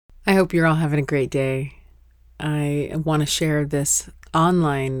hope you're all having a great day. I want to share this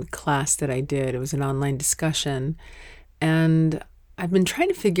online class that I did. It was an online discussion, and I've been trying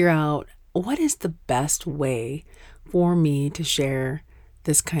to figure out what is the best way for me to share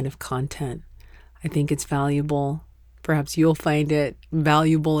this kind of content. I think it's valuable. Perhaps you'll find it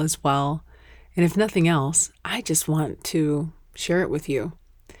valuable as well. And if nothing else, I just want to share it with you.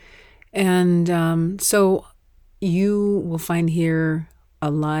 And so you will find here a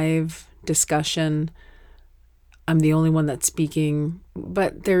live discussion. I'm the only one that's speaking,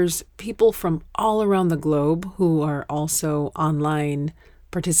 but there's people from all around the globe who are also online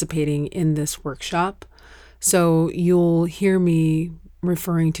participating in this workshop. So you'll hear me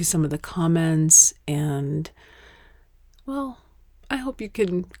referring to some of the comments, and, well, I hope you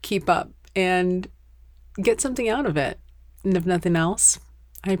can keep up and get something out of it. And if nothing else,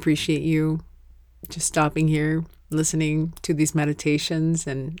 I appreciate you just stopping here, listening to these meditations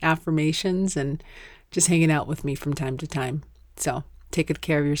and affirmations, and just hanging out with me from time to time. So take good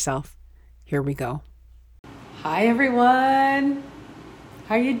care of yourself. Here we go. Hi, everyone.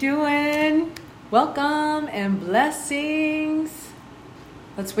 How you doing? Welcome and blessings.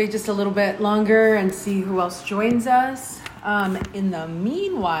 Let's wait just a little bit longer and see who else joins us. In the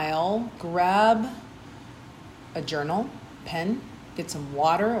meanwhile, grab a journal, pen, get some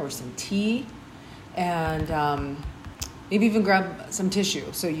water or some tea, and maybe even grab some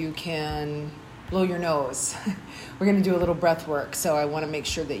tissue so you can blow your nose. We're going to do a little breath work, so I want to make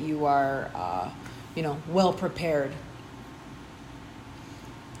sure that you are, well prepared.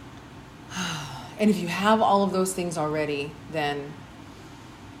 And if you have all of those things already, then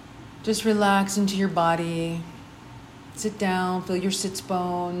just relax into your body. Sit down, feel your sits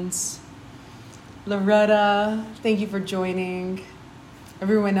bones. Loretta, thank you for joining.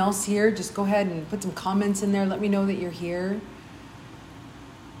 Everyone else here, just go ahead and put some comments in there. Let me know that you're here.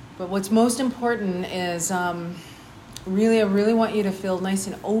 But what's most important is I really want you to feel nice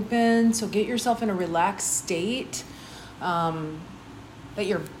and open. So get yourself in a relaxed state. Let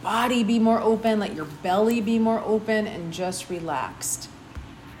your body be more open. Let your belly be more open and just relaxed.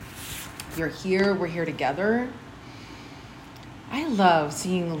 You're here. We're here together. I love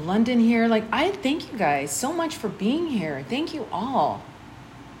seeing London here. I thank you guys so much for being here. Thank you all.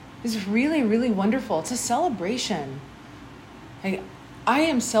 It's really, really wonderful. It's a celebration. I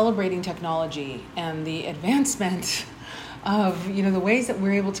am celebrating technology and the advancement of, the ways that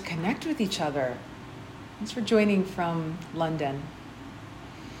we're able to connect with each other. Thanks for joining from London.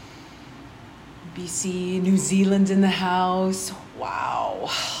 BC, New Zealand's in the house. Wow.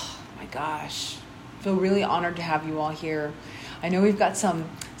 Oh my gosh. I feel really honored to have you all here. I know we've got some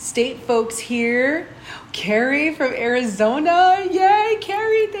state folks here. Carrie from Arizona. Yay,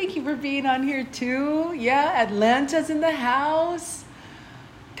 Carrie. Thank you for being on here too. Yeah, Atlanta's in the house.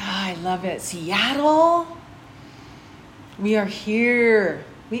 God, I love it. Seattle. We are here.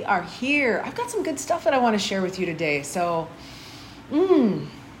 We are here. I've got some good stuff that I want to share with you today. So,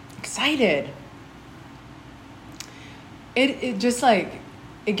 excited. It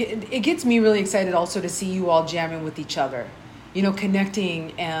gets me really excited also to see you all jamming with each other.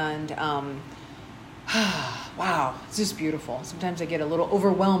 Connecting and, wow, it's just beautiful. Sometimes I get a little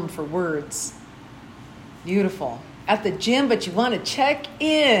overwhelmed for words. Beautiful. At the gym, but you want to check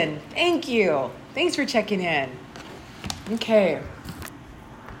in. Thank you. Thanks for checking in. Okay.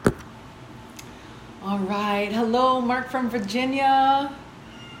 All right. Hello, Mark from Virginia.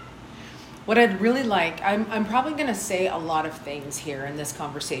 What I'd really like, I'm probably going to say a lot of things here in this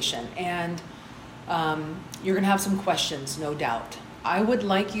conversation, and you're going to have some questions, no doubt. I would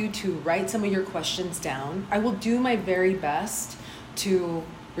like you to write some of your questions down. I will do my very best to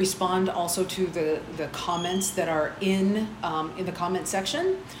respond also to the comments that are in the comment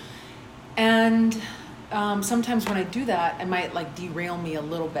section. And sometimes when I do that, it might derail me a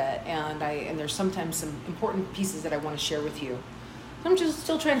little bit, and there's sometimes some important pieces that I want to share with you. I'm just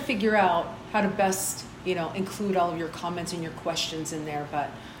still trying to figure out how to best, include all of your comments and your questions in there,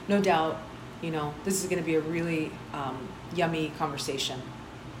 but no doubt, this is going to be a really yummy conversation.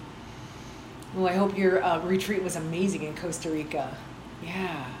 Well, I hope your retreat was amazing in Costa Rica.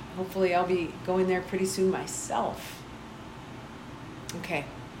 Yeah, hopefully I'll be going there pretty soon myself. Okay,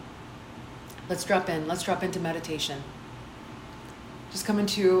 let's drop in. Let's drop into meditation. Just come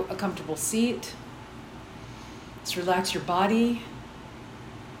into a comfortable seat. Just relax your body.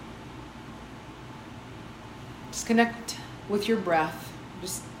 Just connect with your breath.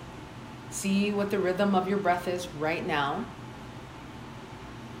 Just see what the rhythm of your breath is right now.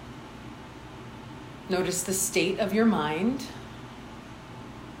 Notice the state of your mind.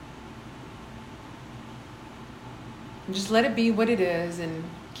 And just let it be what it is, and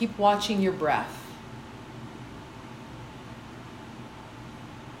Keep watching your breath.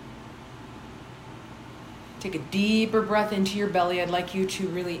 Take a deeper breath into your belly. I'd like you to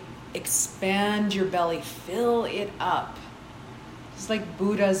really expand your belly, fill it up. It's like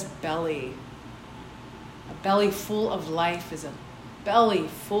Buddha's belly. A belly full of life is a belly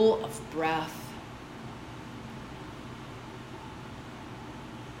full of breath.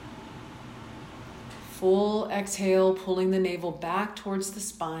 Full exhale, pulling the navel back towards the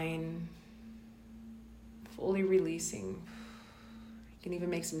spine, fully releasing. You can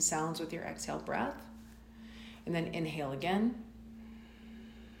even make some sounds with your exhale breath. And then inhale again.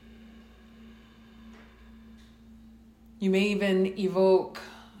 You may even evoke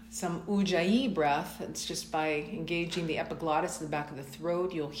some ujjayi breath. It's just by engaging the epiglottis in the back of the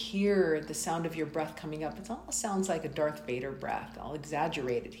throat, you'll hear the sound of your breath coming up. It almost sounds like a Darth Vader breath. I'll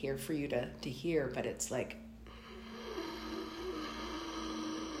exaggerate it here for you to hear, but it's like...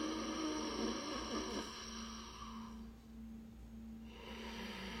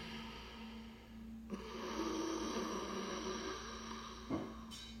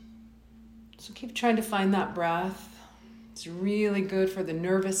 So keep trying to find that breath. It's really good for the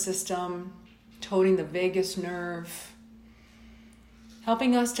nervous system, toning the vagus nerve,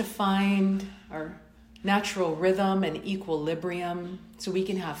 helping us to find our natural rhythm and equilibrium so we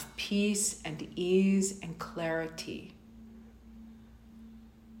can have peace and ease and clarity.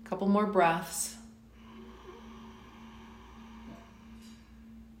 A couple more breaths.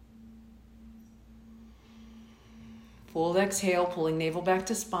 Full exhale, pulling navel back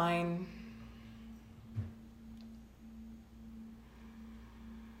to spine.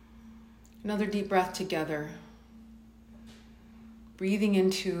 Another deep breath together. Breathing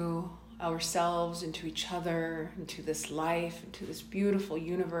into ourselves, into each other, into this life, into this beautiful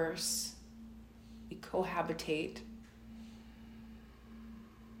universe. We cohabitate.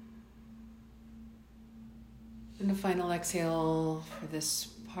 And a final exhale for this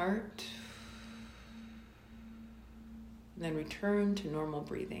part. And then return to normal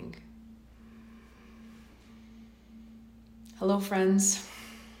breathing. Hello, friends.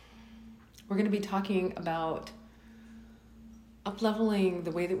 We're going to be talking about up-leveling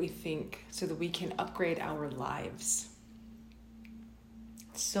the way that we think so that we can upgrade our lives.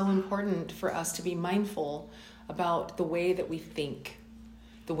 It's so important for us to be mindful about the way that we think,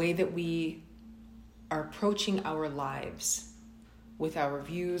 the way that we are approaching our lives, with our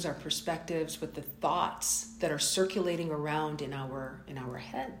views, our perspectives, with the thoughts that are circulating around in our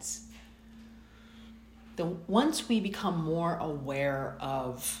heads. Once we become more aware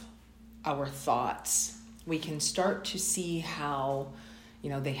of our thoughts, we can start to see how,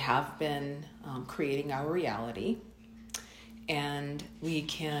 they have been creating our reality, and we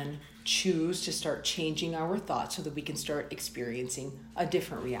can choose to start changing our thoughts so that we can start experiencing a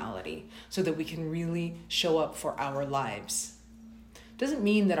different reality, so that we can really show up for our lives. Doesn't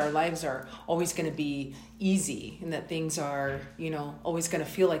mean that our lives are always going to be easy and that things are, always going to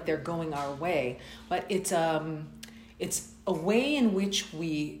feel like they're going our way, but it's a way in which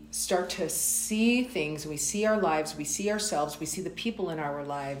we start to see things, we see our lives, we see ourselves, we see the people in our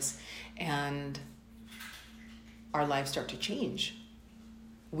lives, and our lives start to change.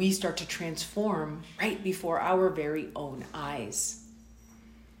 We start to transform right before our very own eyes.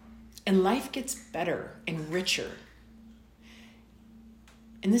 And life gets better and richer.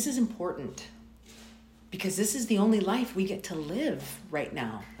 And this is important because this is the only life we get to live right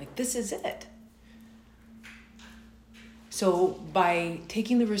now. Like, this is it. So by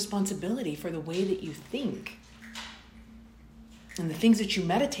taking the responsibility for the way that you think and the things that you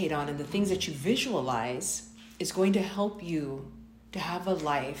meditate on and the things that you visualize is going to help you to have a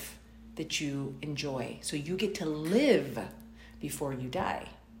life that you enjoy. So you get to live before you die.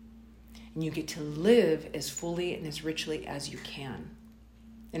 And you get to live as fully and as richly as you can.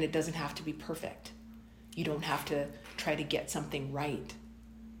 And it doesn't have to be perfect. You don't have to try to get something right.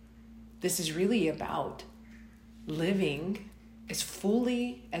 This is really about living as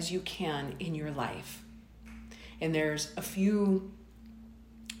fully as you can in your life. And there's a few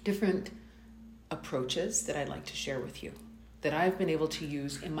different approaches that I'd like to share with you that I've been able to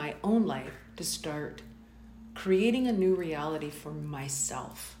use in my own life to start creating a new reality for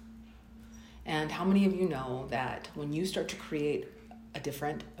myself. And how many of you know that when you start to create a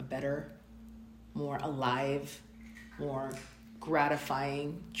different, a better, more alive, more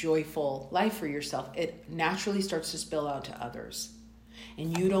gratifying, joyful life for yourself, it naturally starts to spill out to others.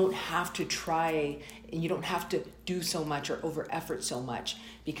 And you don't have to try, and you don't have to do so much or over effort so much,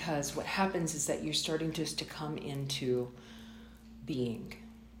 because what happens is that you're starting just to come into being,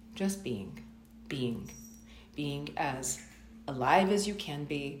 just being as alive as you can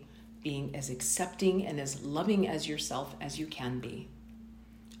be, being as accepting and as loving as yourself as you can be,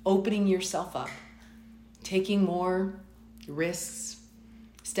 opening yourself up, taking more risks,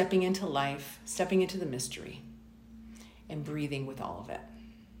 stepping into life, stepping into the mystery, and breathing with all of it.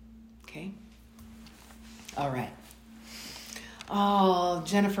 Okay? All right. Oh,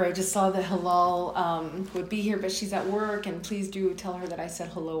 Jennifer, I just saw that Halal would be here, but she's at work, and please do tell her that I said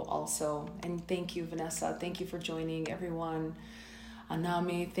hello also. And thank you, Vanessa. Thank you for joining, everyone.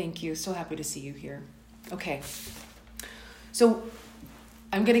 Anami, thank you. So happy to see you here. Okay. So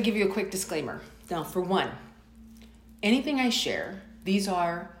I'm going to give you a quick disclaimer. Now, for one, anything I share, these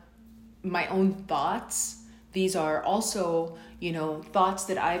are my own thoughts. These are also, thoughts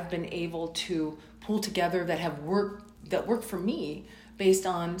that I've been able to pull together that work for me based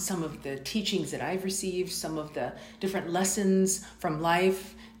on some of the teachings that I've received, some of the different lessons from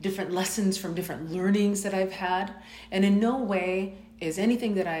life, different lessons from different learnings that I've had. And in no way is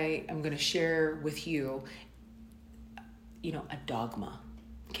anything that I am going to share with you, a dogma,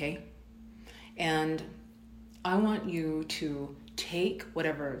 okay? And I want you to take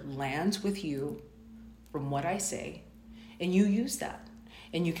whatever lands with you from what I say, and you use that.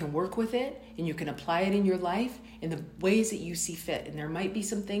 And you can work with it, and you can apply it in your life in the ways that you see fit. And there might be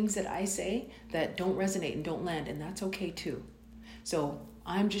some things that I say that don't resonate and don't land, and that's okay too. So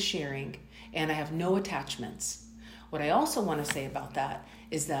I'm just sharing, and I have no attachments. What I also want to say about that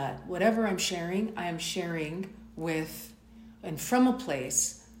is that whatever I'm sharing, I am sharing with and from a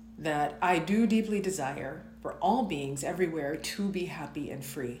place that I do deeply desire for all beings everywhere to be happy and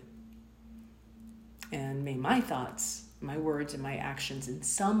free. And may my thoughts, my words, and my actions in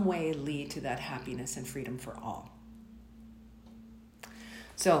some way lead to that happiness and freedom for all.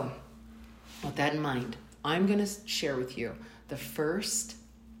 So, with that in mind, I'm going to share with you the first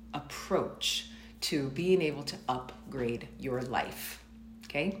approach to being able to upgrade your life.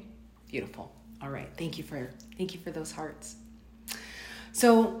 Okay? Beautiful. All right. Thank you for those hearts.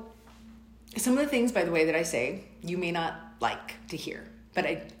 So, some of the things, by the way, that I say, you may not like to hear, but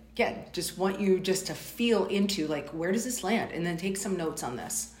I just want you just to feel into, where does this land? And then take some notes on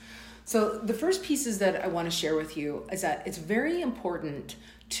this. So the first pieces that I want to share with you is that it's very important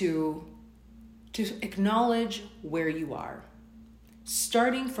to acknowledge where you are.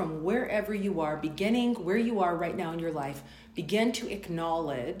 Starting from wherever you are, beginning where you are right now in your life, begin to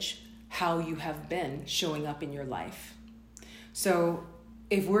acknowledge how you have been showing up in your life. So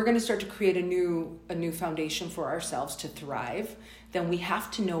if we're going to start to create a new foundation for ourselves to thrive, then we have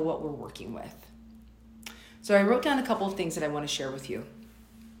to know what we're working with. So I wrote down a couple of things that I want to share with you.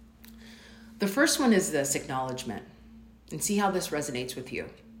 The first one is this acknowledgement, and see how this resonates with you.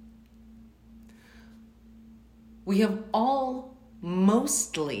 We have all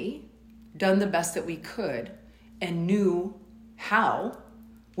mostly done the best that we could and knew how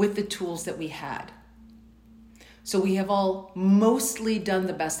with the tools that we had. So we have all mostly done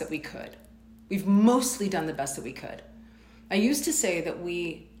the best that we could. We've mostly done the best that we could. I used to say that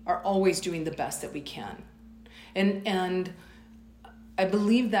we are always doing the best that we can. And I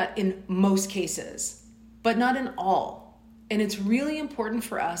believe that in most cases, but not in all. And it's really important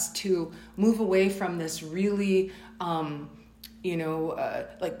for us to move away from this really,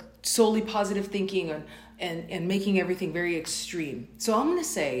 solely positive thinking and making everything very extreme. So I'm going to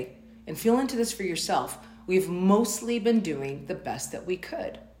say, and feel into this for yourself, we've mostly been doing the best that we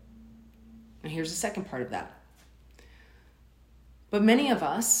could. And here's the second part of that. But many of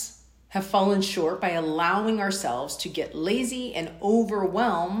us have fallen short by allowing ourselves to get lazy and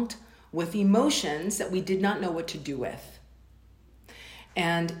overwhelmed with emotions that we did not know what to do with.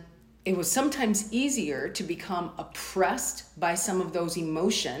 And it was sometimes easier to become oppressed by some of those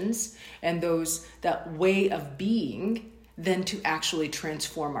emotions and that way of being than to actually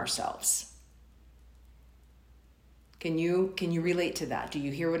transform ourselves. Can you relate to that? Do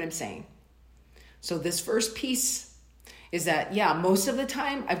you hear what I'm saying? So this first piece is that, most of the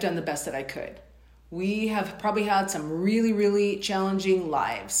time I've done the best that I could. We have probably had some really, really challenging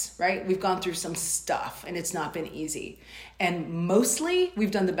lives, right? We've gone through some stuff and it's not been easy. And mostly we've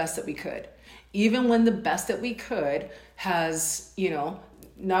done the best that we could. Even when the best that we could has,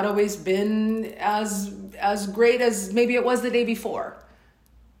 not always been as great as maybe it was the day before.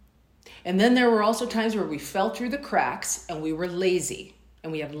 And then there were also times where we fell through the cracks and we were lazy.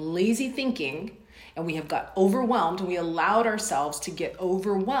 And we have lazy thinking and we have got overwhelmed and we allowed ourselves to get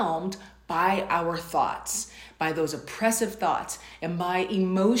overwhelmed by our thoughts, by those oppressive thoughts, and by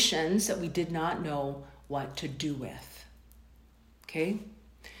emotions that we did not know what to do with. Okay?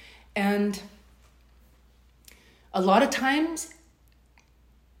 And a lot of times,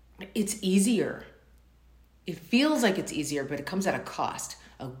 it's easier It feels like it's easier, but it comes at a cost,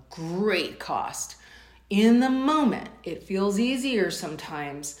 a great cost. In the moment, it feels easier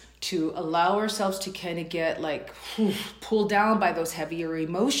sometimes to allow ourselves to kind of get like pulled down by those heavier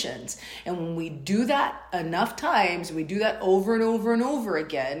emotions. And when we do that enough times, we do that over and over and over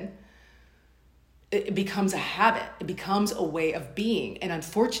again, it becomes a habit. It becomes a way of being. And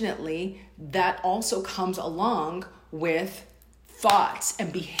unfortunately, that also comes along with thoughts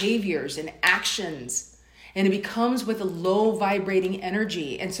and behaviors and actions. And it becomes with a low vibrating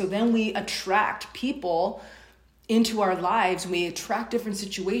energy. And so then we attract people into our lives. We attract different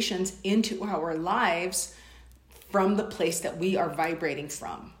situations into our lives from the place that we are vibrating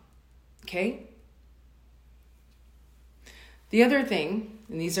from. Okay? The other thing,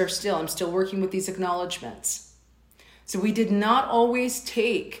 and I'm still working with these acknowledgements. So we did not always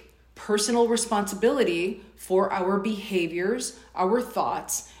take personal responsibility for our behaviors, our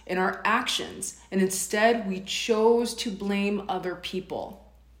thoughts, and our actions. And instead, we chose to blame other people.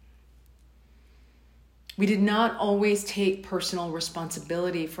 We did not always take personal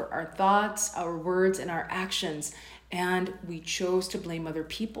responsibility for our thoughts, our words, and our actions. And we chose to blame other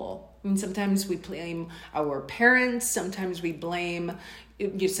people. I mean, sometimes we blame our parents. Sometimes we blame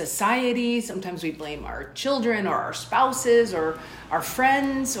society. Sometimes we blame our children or our spouses or our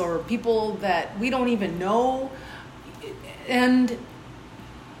friends or people that we don't even know. And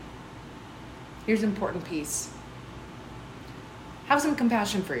here's an important piece. Have some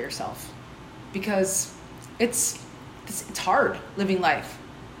compassion for yourself, because it's hard living life,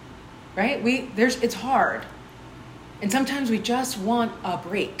 right? It's hard. And sometimes we just want a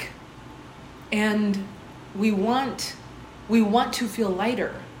break. And we want to feel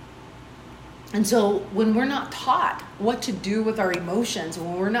lighter. And so when we're not taught what to do with our emotions,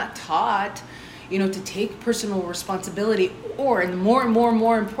 when we're not taught, to take personal responsibility, and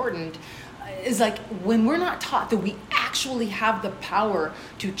more important, is like when we're not taught that we actually have the power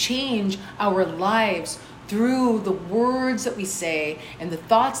to change our lives through the words that we say and the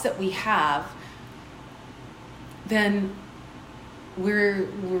thoughts that we have, then we're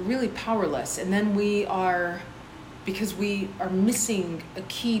really powerless. And then because we are missing a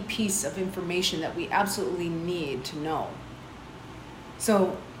key piece of information that we absolutely need to know.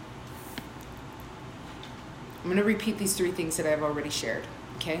 So I'm going to repeat these 3 things that I've already shared.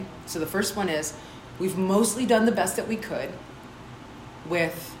 Okay? So the first one is, we've mostly done the best that we could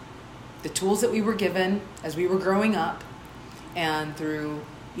with the tools that we were given as we were growing up, and through,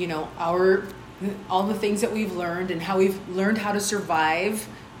 all the things that we've learned and how we've learned how to survive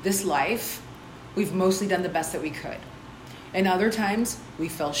this life. We've mostly done the best that we could. And other times we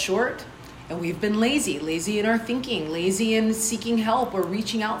fell short, and we've been lazy in our thinking, lazy in seeking help or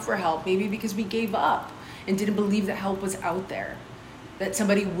reaching out for help, maybe because we gave up and didn't believe that help was out there, that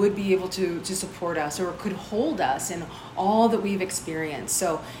somebody would be able to support us or could hold us in all that we've experienced.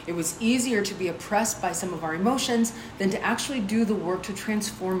 So it was easier to be oppressed by some of our emotions than to actually do the work to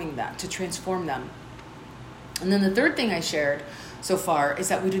transform them. And then the third thing I shared so far is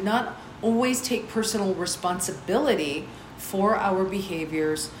that we do not always take personal responsibility for our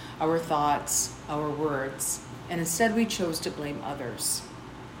behaviors, our thoughts, our words, and instead we chose to blame others.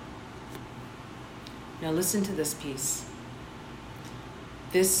 Now listen to this piece.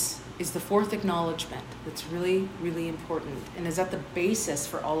 This is the 4th acknowledgement that's really, really important and is at the basis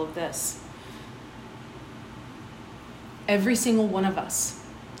for all of this. Every single one of us,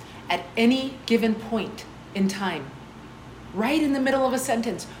 at any given point in time, right in the middle of a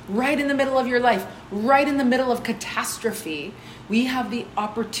sentence, right in the middle of your life, right in the middle of catastrophe, we have the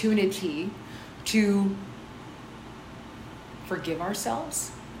opportunity to forgive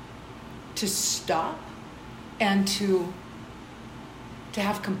ourselves, to stop, and to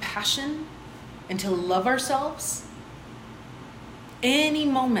have compassion and to love ourselves. Any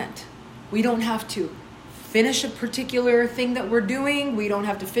moment. We don't have to finish a particular thing that we're doing. We don't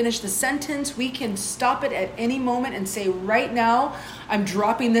have to finish the sentence. We can stop it at any moment and say, right now, I'm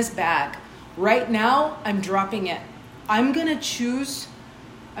dropping this bag. Right now, I'm dropping it. I'm going to choose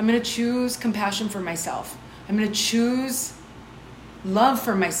compassion for myself. I'm going to choose love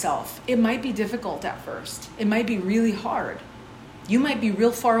for myself. It might be difficult at first. It might be really hard. You might be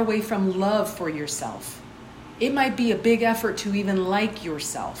real far away from love for yourself. It might be a big effort to even like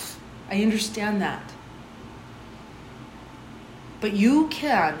yourself. I understand that. But you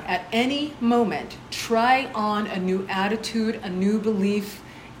can, at any moment, try on a new attitude, a new belief,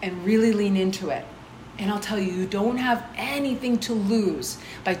 and really lean into it. And I'll tell you, you don't have anything to lose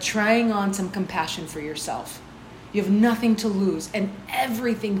by trying on some compassion for yourself. You have nothing to lose and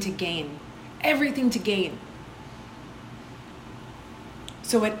everything to gain. Everything to gain.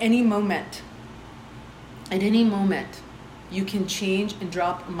 So at any moment, At any moment, you can change and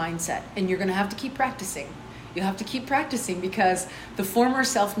drop a mindset, and you're going to have to keep practicing. You have to keep practicing because the former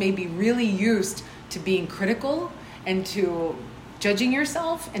self may be really used to being critical and to judging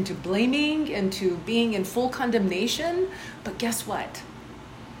yourself and to blaming and to being in full condemnation. But guess what?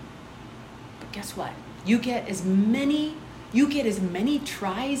 You get as many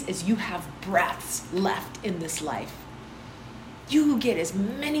tries as you have breaths left in this life. You get as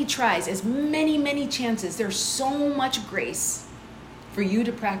many tries, as many chances. There's so much grace for you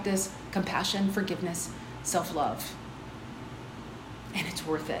to practice compassion, forgiveness, self-love. And it's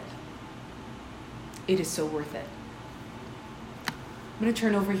worth it. It is so worth it. I'm going to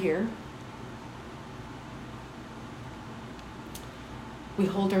turn over here. We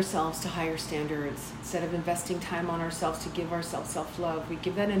hold ourselves to higher standards. Instead of investing time on ourselves to give ourselves self-love, we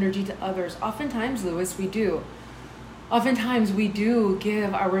give that energy to others. Oftentimes, Lewis, we do. Oftentimes we do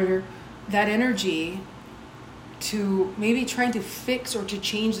give that energy to maybe trying to fix or to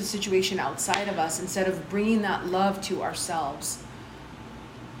change the situation outside of us instead of bringing that love to ourselves.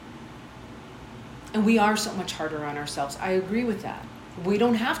 And we are so much harder on ourselves. I agree with that. We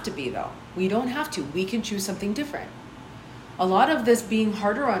don't have to be, though. We don't have to. We can choose something different. A lot of this being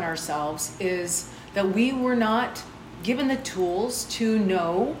harder on ourselves is that we were not given the tools to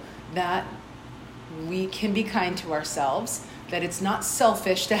know that we can be kind to ourselves, that it's not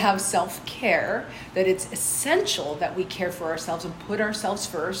selfish to have self-care, that it's essential that we care for ourselves and put ourselves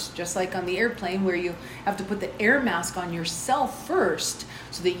first, just like on the airplane where you have to put the air mask on yourself first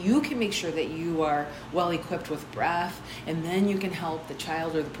so that you can make sure that you are well equipped with breath, and then you can help the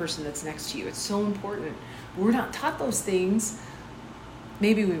child or the person that's next to you. It's so important. We're not taught those things.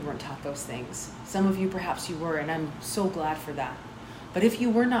 Maybe we weren't taught those things. Some of you, perhaps you were, and I'm so glad for that. But if you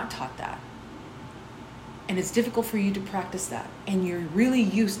were not taught that, and it's difficult for you to practice that, and you're really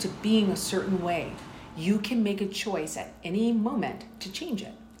used to being a certain way, you can make a choice at any moment to change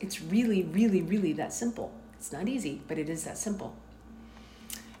it. It's really, really, really that simple. It's not easy, but it is that simple.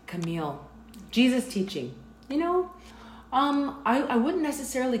 Camille, Jesus teaching. I wouldn't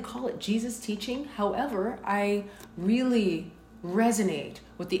necessarily call it Jesus teaching. However, I really resonate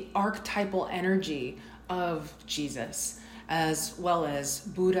with the archetypal energy of Jesus, as well as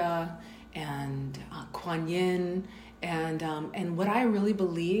Buddha and Kuan Yin, and what I really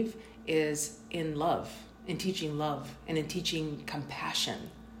believe is in love, in teaching love, and in teaching compassion.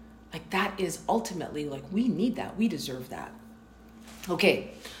 Like that is ultimately, like, we need that, we deserve that.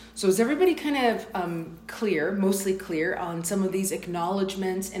 Okay, so is everybody kind of mostly clear on some of these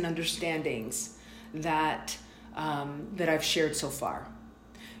acknowledgments and understandings that I've shared so far?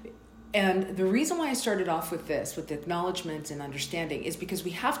 And the reason why I started off with this, with the acknowledgments and understanding, is because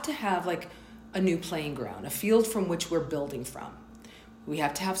we have to have like a new playing ground, a field from which we're building from. We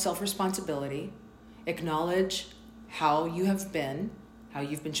have to have self-responsibility, acknowledge how you've been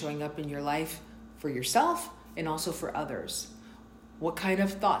showing up in your life for yourself and also for others. What kind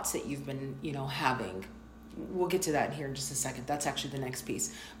of thoughts that you've been, having. We'll get to that here in just a second. That's actually the next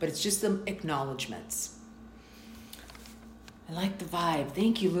piece. But it's just the acknowledgments. I like the vibe.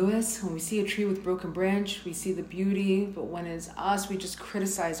 Thank you, Lewis. When we see a tree with broken branch, we see the beauty, but when it's us, we just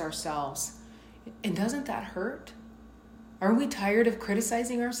criticize ourselves. And doesn't that hurt? Aren't we tired of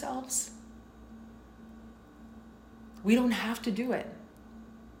criticizing ourselves? We don't have to do it.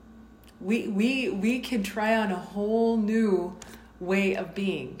 We can try on a whole new way of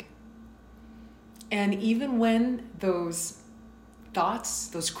being. And even when those thoughts,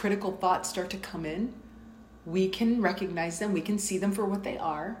 those critical thoughts start to come in, we can recognize them, we can see them for what they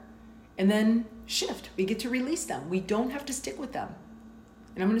are, and then shift. We get to release them. We don't have to stick with them.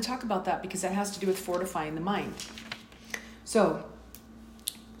 And I'm going to talk about that because that has to do with fortifying the mind. So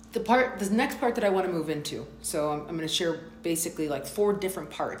the next part that I want to move into, so I'm going to share basically like 4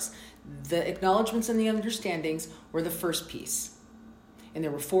 different parts. The acknowledgments and the understandings were the first piece. And there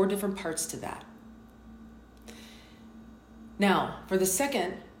were 4 different parts to that. Now, for the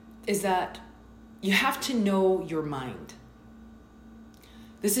second is that you have to know your mind.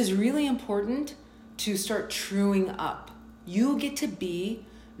 This is really important to start truing up. You get to be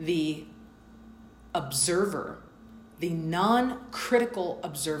the observer, the non-critical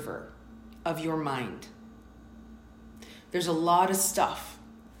observer of your mind. There's a lot of stuff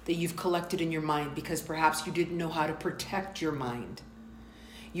that you've collected in your mind because perhaps you didn't know how to protect your mind.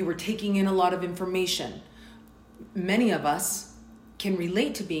 You were taking in a lot of information. Many of us can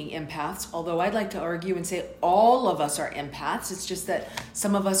relate to being empaths, although I'd like to argue and say all of us are empaths. It's just that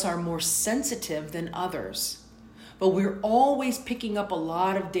some of us are more sensitive than others. But we're always picking up a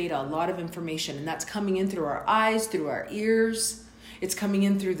lot of data, a lot of information, and that's coming in through our eyes, through our ears, It's coming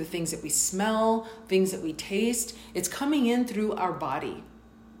in through the things that we smell, things that we taste. It's coming in through our body.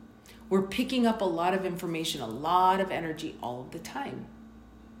 We're picking up a lot of information, a lot of energy all of the time.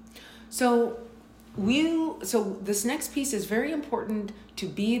 So this next piece is very important, to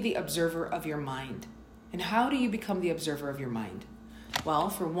be the observer of your mind. And how do you become the observer of your mind? Well,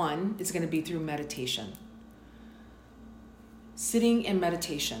 for one, it's going to be through meditation. Sitting in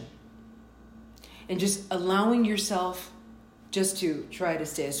meditation. And just allowing yourself just to try to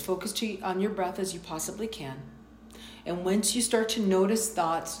stay as focused on your breath as you possibly can. And once you start to notice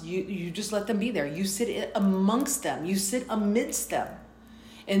thoughts, you just let them be there. You sit amongst them. You sit amidst them.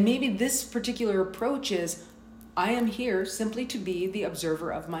 And maybe this particular approach is, I am here simply to be the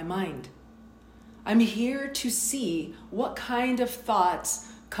observer of my mind. I'm here to see what kind of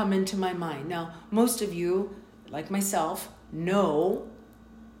thoughts come into my mind. Now, most of you, like myself, know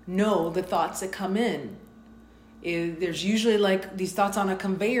the thoughts that come in. There's usually like these thoughts on a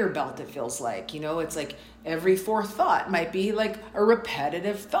conveyor belt, it feels like. It's like every fourth thought might be like a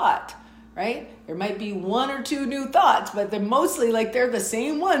repetitive thought, right? There might be one or two new thoughts, but they're mostly like they're the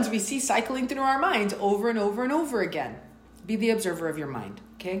same ones we see cycling through our minds over and over and over again. Be the observer of your mind,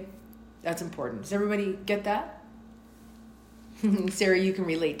 okay? That's important. Does everybody get that? Sarah, you can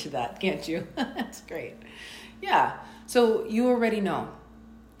relate to that, can't you? That's great. Yeah, so you already know.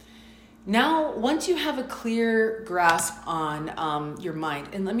 Now, once you have a clear grasp on your mind,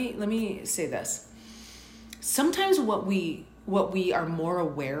 and let me say this. Sometimes what we are more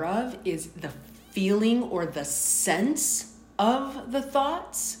aware of is the feeling or the sense of the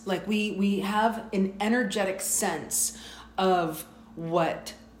thoughts. Like we have an energetic sense of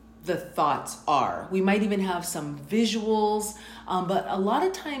what the thoughts are. We might even have some visuals, but a lot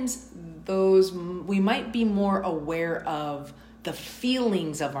of times we might be more aware of the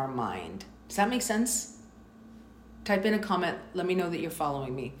feelings of our mind. Does that make sense? Type in a comment. Let me know that you're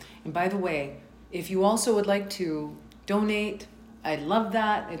following me. And by the way, if you also would like to donate, I'd love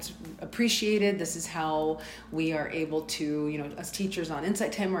that. It's appreciated. This is how we are able to, as teachers on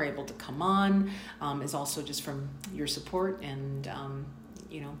Insight Time, are able to come on, is also just from your support. And,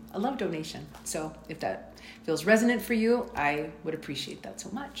 I love donation. So if that feels resonant for you, I would appreciate that so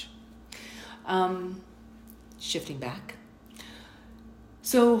much. Shifting back.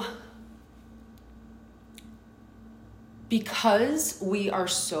 So, because we are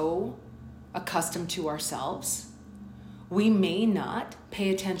so accustomed to ourselves, we may not pay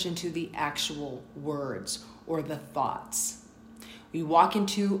attention to the actual words or the thoughts. We walk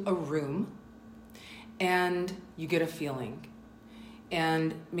into a room and you get a feeling.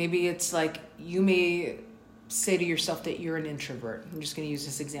 And maybe it's like you may say to yourself that you're an introvert. I'm just going to use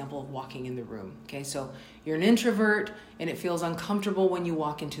this example of walking in the room. Okay, so you're an introvert and it feels uncomfortable when you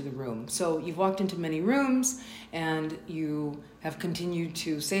walk into the room. So you've walked into many rooms and you have continued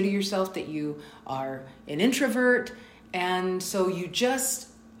to say to yourself that you are an introvert. And so you just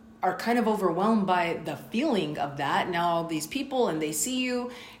are kind of overwhelmed by the feeling of that. Now all these people and they see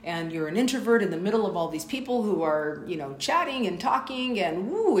you and you're an introvert in the middle of all these people who are, chatting and talking, and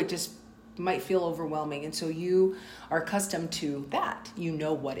it just might feel overwhelming. And so you are accustomed to that. You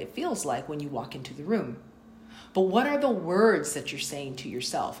know what it feels like when you walk into the room. But what are the words that you're saying to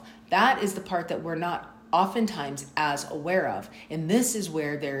yourself? That is the part that we're not oftentimes as aware of. And this is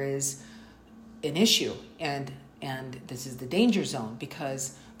where there is an issue. And this is the danger zone,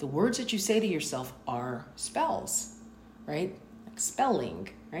 because the words that you say to yourself are spells, right? Like spelling,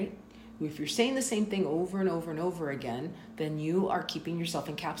 right? If you're saying the same thing over and over and over again, then you are keeping yourself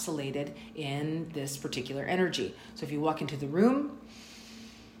encapsulated in this particular energy. So if you walk into the room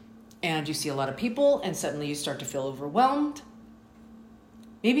and you see a lot of people and suddenly you start to feel overwhelmed,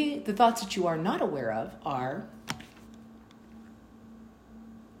 maybe the thoughts that you are not aware of are,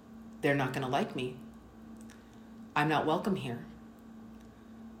 they're not going to like me. I'm not welcome here.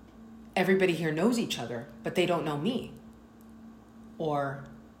 Everybody here knows each other, but they don't know me. Or,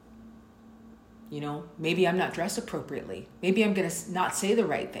 maybe I'm not dressed appropriately. Maybe I'm going to not say the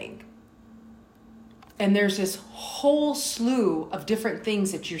right thing. And there's this whole slew of different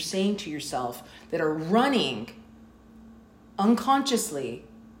things that you're saying to yourself that are running unconsciously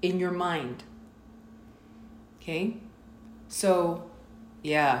in your mind. Okay? So,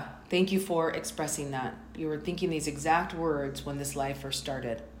 yeah, thank you for expressing that. You were thinking these exact words when this live first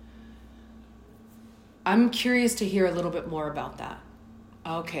started. I'm curious to hear a little bit more about that.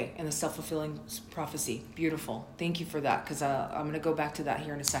 Okay, and the self-fulfilling prophecy. Beautiful. Thank you for that, because I'm going to go back to that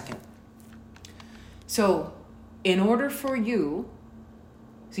here in a second. So, in order for you,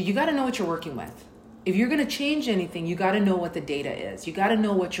 so you got to know what you're working with. if you're going to change anything, you got to know what the data is. You got to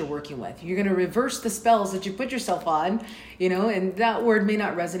know what you're working with. You're going to reverse the spells that you put yourself on, and that word may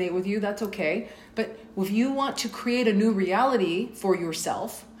not resonate with you. That's okay. But if you want to create a new reality for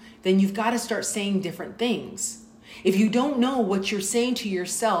yourself, then you've got to start saying different things. If you don't know what you're saying to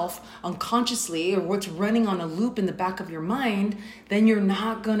yourself unconsciously or what's running on a loop in the back of your mind, then you're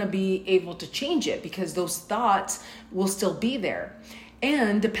not going to be able to change it because those thoughts will still be there.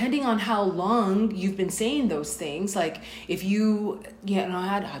 And depending on how long you've been saying those things, like if you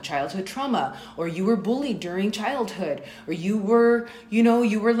had a childhood trauma, or you were bullied during childhood, or you were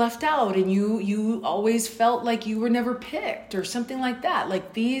left out and you always felt like you were never picked or something like that.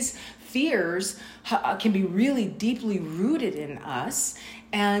 Like these fears can be really deeply rooted in us.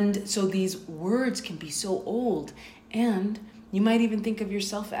 And so these words can be so old. And you might even think of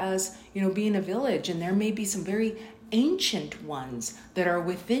yourself as, being a village, and there may be some very ancient ones that are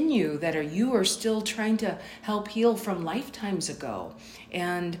within you that you are still trying to help heal from lifetimes ago.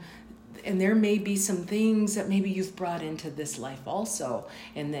 And there may be some things that maybe you've brought into this life also,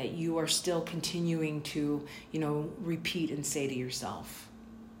 and that you are still continuing to, repeat and say to yourself.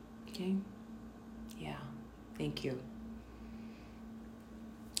 Okay? Yeah. Thank you.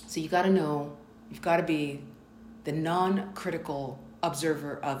 So you got to know, you've got to be the non-critical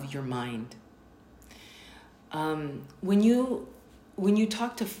observer of your mind. When you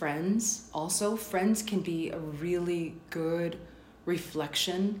talk to friends, also, friends can be a really good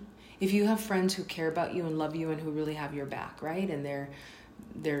reflection. If you have friends who care about you and love you and who really have your back, right? And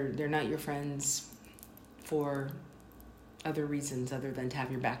they're not your friends for other reasons other than to have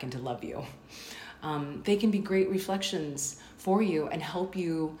your back and to love you. They can be great reflections for you and help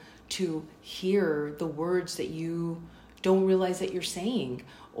you to hear the words that you don't realize that you're saying,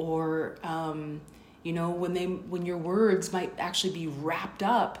 or when your words might actually be wrapped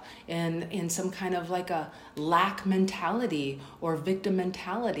up in some kind of like a lack mentality or victim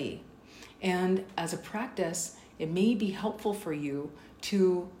mentality. And as a practice, it may be helpful for you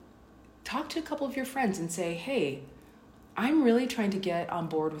to talk to a couple of your friends and say, hey, I'm really trying to get on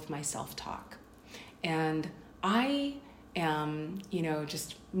board with my self-talk. And I am,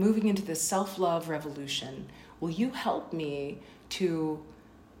 just moving into this self-love revolution. Will you help me to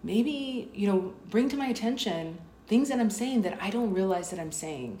maybe, bring to my attention things that I'm saying that I don't realize that I'm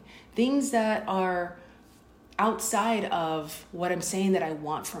saying, things that are outside of what I'm saying that I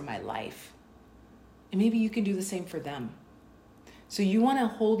want for my life. And maybe you can do the same for them. So you want to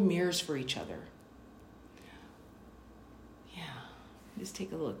hold mirrors for each other. Yeah, just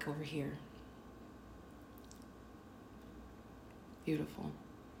take a look over here. Beautiful,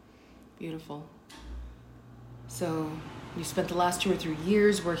 beautiful. So you spent the last 2 or 3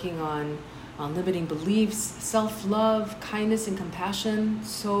 years working on limiting beliefs, self-love, kindness, and compassion.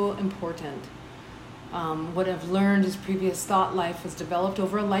 So important. What I've learned is previous thought life was developed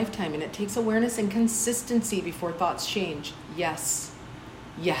over a lifetime, and it takes awareness and consistency before thoughts change. Yes,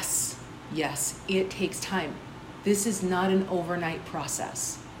 yes, yes, it takes time. This is not an overnight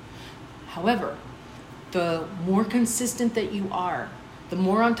process. However, the more consistent that you are, the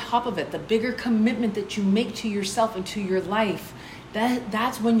more on top of it, the bigger commitment that you make to yourself and to your life,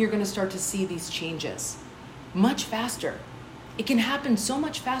 that's when you're going to start to see these changes much faster. It can happen so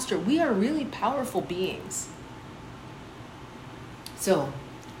much faster. We are really powerful beings. So,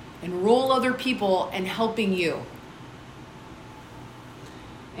 enroll other people in helping you.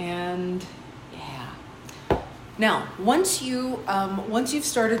 And yeah. Now, once you've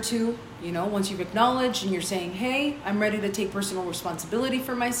started to, once you've acknowledged and you're saying, hey, I'm ready to take personal responsibility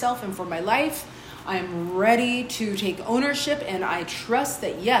for myself and for my life. I'm ready to take ownership, and I trust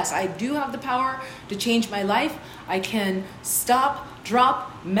that, yes, I do have the power to change my life. I can stop,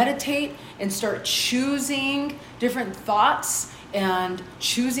 drop, meditate, and start choosing different thoughts and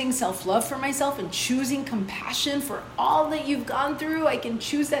choosing self-love for myself and choosing compassion for all that you've gone through. I can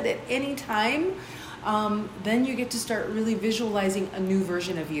choose that at any time. Then you get to start really visualizing a new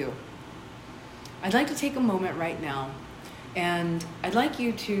version of you. I'd like to take a moment right now, and I'd like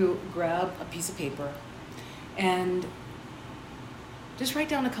you to grab a piece of paper and just write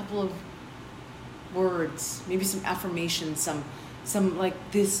down a couple of words, maybe some affirmations, some like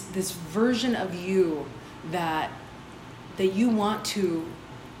this version of you that you want to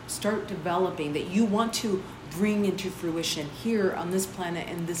start developing, that you want to bring into fruition here on this planet,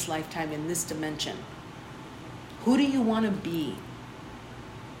 in this lifetime, in this dimension. Who do you want to be?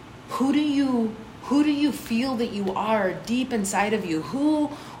 Who do you feel that you are deep inside of you?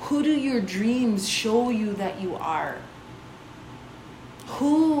 Who do your dreams show you that you are?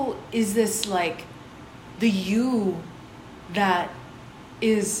 Who is this, like, the you that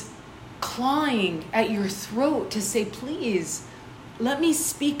is clawing at your throat to say, please, let me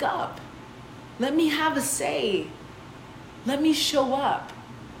speak up. Let me have a say. Let me show up.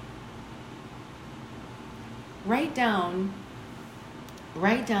 Write down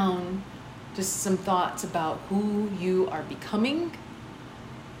just some thoughts about who you are becoming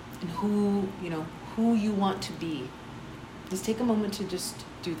and who you want to be. Just take a moment to just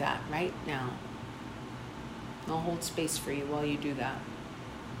do that right now. I'll hold space for you while you do that.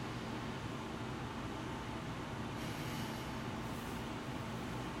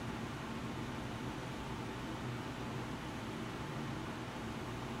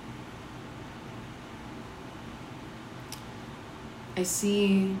 I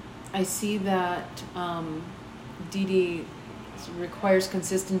see that Dee Dee requires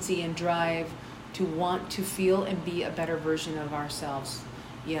consistency and drive to want to feel and be a better version of ourselves.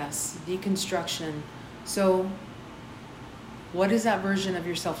 Yes, deconstruction. So what does that version of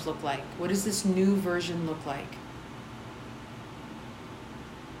yourself look like? What does this new version look like?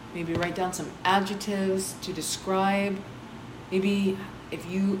 Maybe write down some adjectives to describe. Maybe if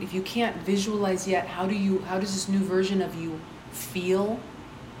you can't visualize yet, how does this new version of you feel?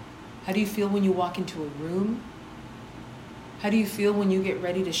 How do you feel when you walk into a room? How do you feel when you get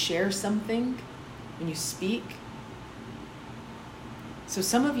ready to share something? When you speak? So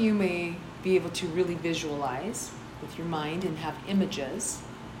some of you may be able to really visualize with your mind and have images.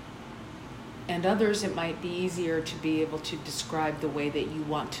 And others, it might be easier to be able to describe the way that you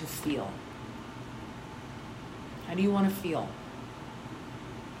want to feel. How do you want to feel?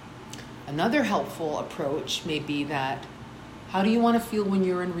 Another helpful approach may be that, how do you want to feel when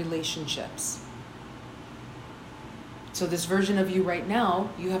you're in relationships? So this version of you right now,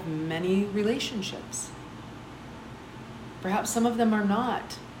 you have many relationships. Perhaps some of them are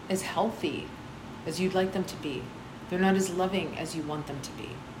not as healthy as you'd like them to be. They're not as loving as you want them to be.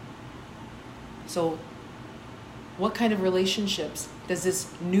 So what kind of relationships does this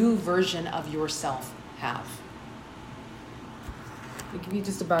new version of yourself have? I'll give you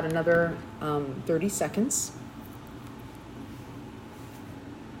just about another 30 seconds.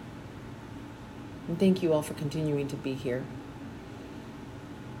 And thank you all for continuing to be here.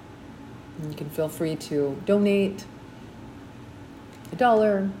 And you can feel free to donate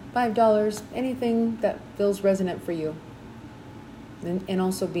 $1, $5, anything that feels resonant for you. And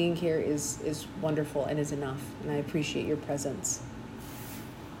also being here is wonderful and is enough. And I appreciate your presence.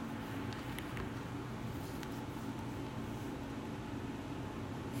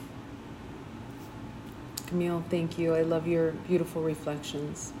 Camille, thank you. I love your beautiful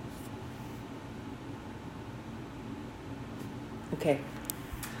reflections. Okay.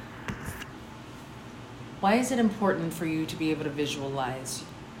 Why is it important for you to be able to visualize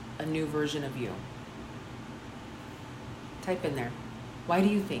a new version of you? Type in there. Why do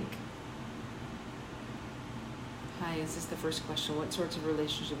you think? Hi, is this the first question? What sorts of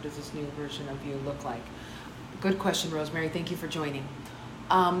relationship does this new version of you look like? Good question, Rosemary. Thank you for joining.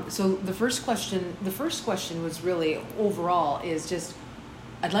 So the first question was really overall is just,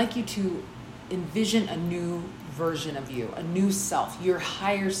 I'd like you to envision a new version of you, a new self, your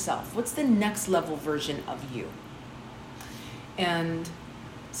higher self. What's the next level version of you? And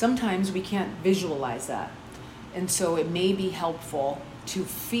sometimes we can't visualize that. And so it may be helpful to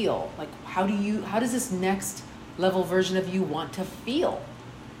feel, like, how does this next level version of you want to feel?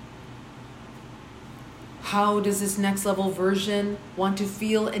 How does this next level version want to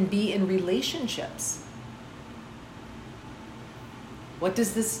feel and be in relationships? What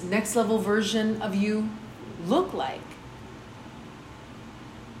does this next level version of you look like?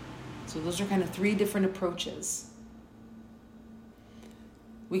 So those are kind of 3 different approaches.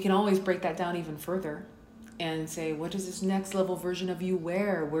 We can always break that down even further and say, what does this next level version of you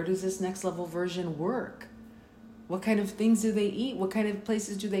wear? Where does this next level version work? What kind of things do they eat? What kind of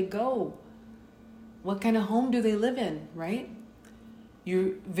places do they go? What kind of home do they live in, right?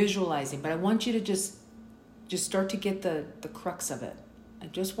 You're visualizing, but I want you to just start to get the crux of it. I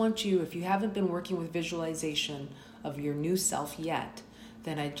just want you, if you haven't been working with visualization of your new self yet,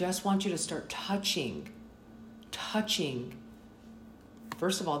 then I just want you to start touching,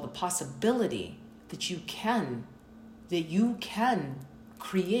 first of all, the possibility that you can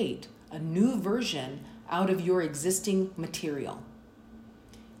create a new version out of your existing material.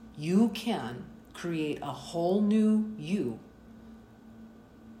 You can create a whole new you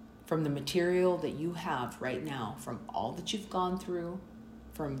from the material that you have right now, from all that you've gone through,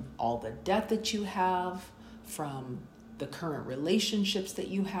 from all the debt that you have, from the current relationships that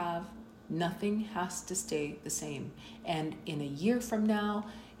you have. Nothing has to stay the same. And in a year from now,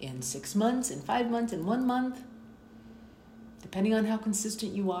 in 6 months, in 5 months, in 1 month, depending on how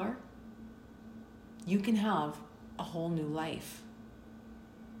consistent you are, you can have a whole new life.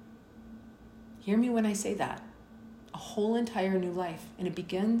 Hear me when I say that. A whole entire new life. And it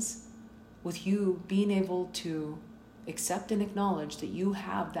begins with you being able to accept and acknowledge that you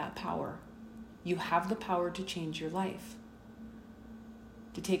have that power. You have the power to change your life,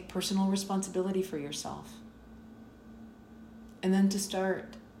 to take personal responsibility for yourself, and then to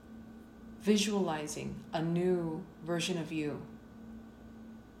start visualizing a new version of you.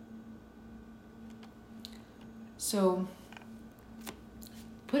 So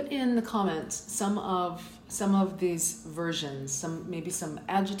put in the comments some of these versions, maybe some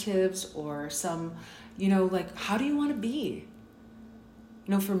adjectives or some, like, how do you want to be?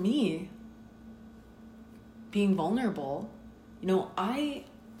 For me, being vulnerable, I've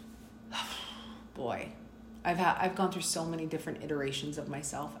gone through so many different iterations of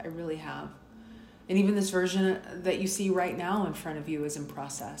myself. I really have. And even this version that you see right now in front of you is in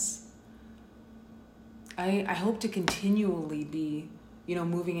process. I hope to continually be,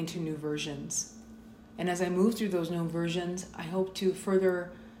 moving into new versions. And as I move through those new versions, I hope to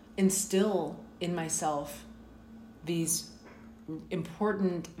further instill in myself these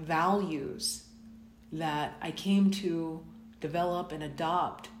important values that I came to develop and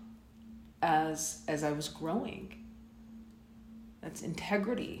adopt as I was growing. That's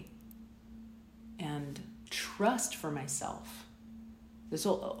integrity and trust for myself. This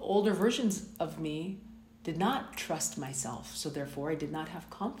older versions of me did not trust myself, so therefore I did not have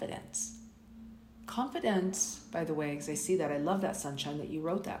confidence. Confidence, by the way, because I see that, I love that, Sunshine, that you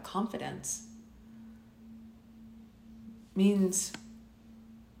wrote that. Confidence means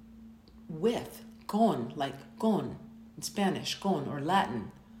with, con, like con in Spanish, con, or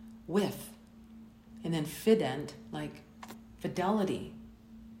Latin, with. And then fident, like fidelity,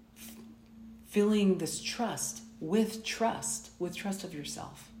 feeling this trust of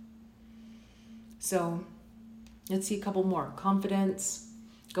yourself. So let's see a couple more. Confidence,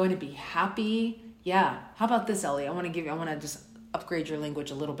 going to be happy. Yeah. How about this, Ellie? I want to just upgrade your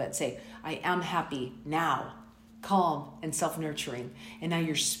language a little bit. Say, I am happy now, calm and self-nurturing. And now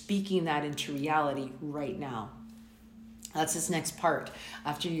you're speaking that into reality right now. That's this next part.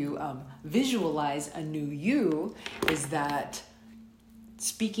 After you visualize a new you, is that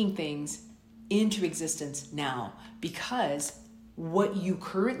speaking things into existence now. Because what you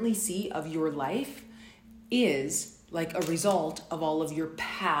currently see of your life is like a result of all of your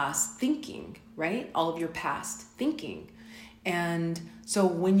past thinking, right? All of your past thinking. And so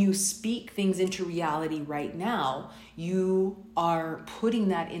when you speak things into reality right now, you are putting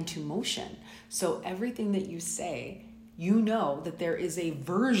that into motion. So everything that you say, that there is a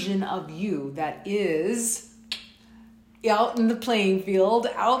version of you that is out in the playing field,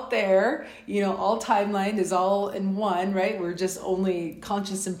 out there, all timeline is all in one, right? We're just only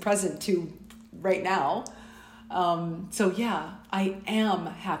conscious and present to right now. So yeah, I am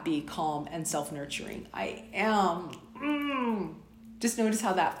happy, calm, and self-nurturing. I am. Just notice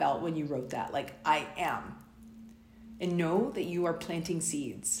how that felt when you wrote that. Like, I am. And know that you are planting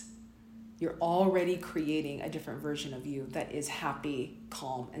seeds. You're already creating a different version of you that is happy,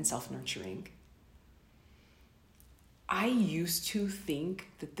 calm, and self-nurturing. I used to think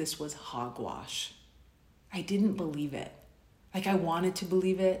that this was hogwash. I didn't believe it. Like, I wanted to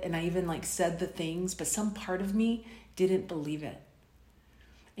believe it, and I even said the things, but some part of me didn't believe it.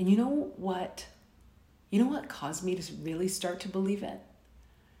 And you know what caused me to really start to believe it?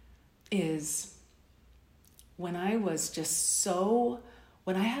 Is when I was just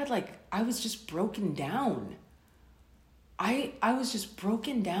I was just broken down. I was just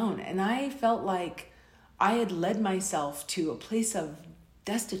broken down, and I felt like I had led myself to a place of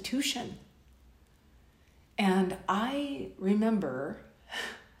destitution. And I remember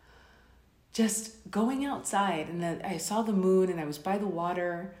just going outside, and then I saw the moon and I was by the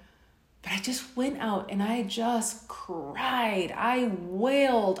water, but I just went out and I just cried. I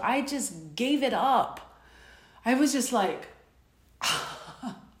wailed. I just gave it up. I was just like,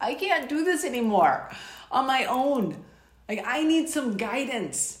 I can't do this anymore on my own. Like, I need some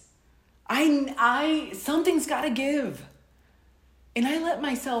guidance. Something's got to give. And I let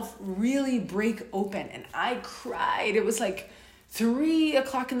myself really break open, and I cried. It was like 3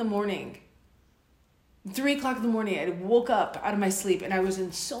 o'clock in the morning. 3 o'clock in the morning, I woke up out of my sleep, and I was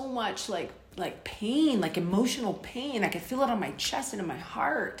in so much like pain, like emotional pain. I could feel it on my chest and in my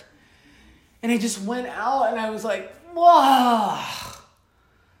heart. And I just went out, and I was like, whoa.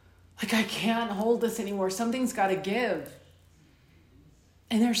 Like, I can't hold this anymore. Something's got to give.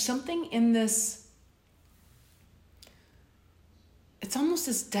 And there's something in this, it's almost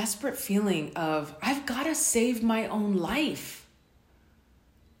this desperate feeling of, I've got to save my own life.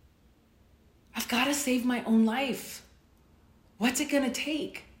 I've got to save my own life. What's it going to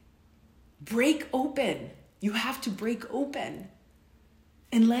take? Break open. You have to break open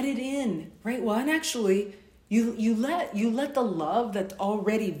and let it in, right? Well, and actually, you let the love that's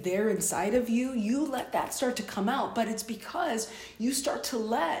already there inside of you, you let that start to come out. But it's because you start to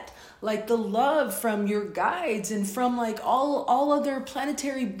let like the love from your guides and from like all other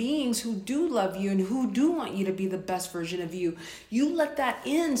planetary beings who do love you and who do want you to be the best version of you. You let that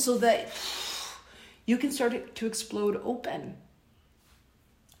in so that you can start to explode open.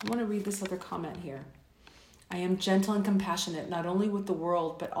 I want to read this other comment here. I am gentle and compassionate, not only with the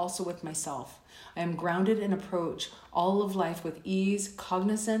world, but also with myself. I am grounded and approach all of life with ease,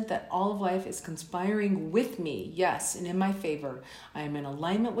 cognizant that all of life is conspiring with me, yes, and in my favor. I am in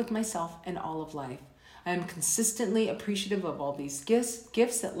alignment with myself and all of life. I am consistently appreciative of all these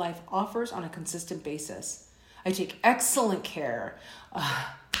gifts that life offers on a consistent basis. I take excellent care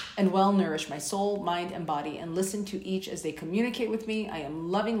and well nourish my soul, mind, and body, and listen to each as they communicate with me. I am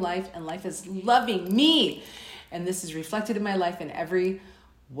loving life, and life is loving me. And this is reflected in my life in every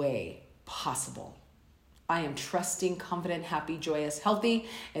way possible. I am trusting, confident, happy, joyous, healthy,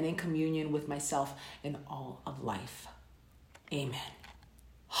 and in communion with myself and all of life. Amen.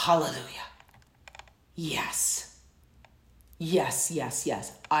 Hallelujah. Yes. Yes, yes,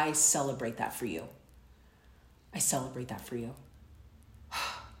 yes. I celebrate that for you. I celebrate that for you.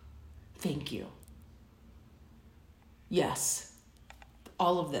 Thank you. Yes,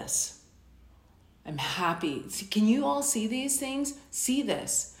 all of this. I'm happy. Can you all see these things? See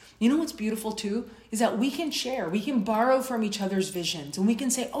this. You know what's beautiful too? Is that we can share. We can borrow from each other's visions. And we can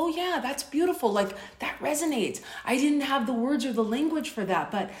say, oh yeah, that's beautiful. Like that resonates. I didn't have the words or the language for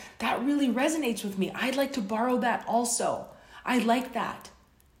that, but that really resonates with me. I'd like to borrow that also. I like that.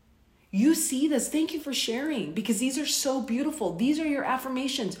 You see this. Thank you for sharing because these are so beautiful. These are your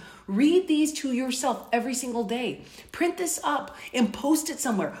affirmations. Read these to yourself every single day. Print this up and post it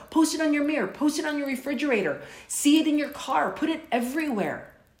somewhere. Post it on your mirror. Post it on your refrigerator. See it in your car. Put it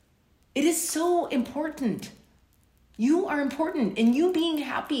everywhere. It is so important. You are important, and you being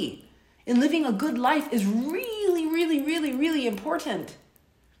happy and living a good life is really, really, really, really important.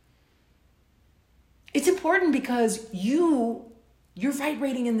 It's important because you're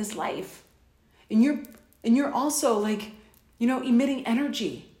vibrating in this life, and you're also like, emitting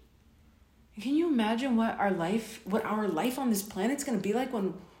energy. Can you imagine what our life on this planet is going to be like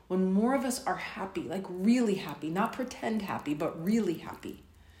when more of us are happy, like really happy, not pretend happy, but really happy?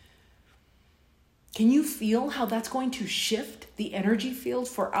 Can you feel how that's going to shift the energy field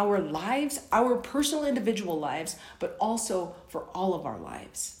for our lives, our personal individual lives, but also for all of our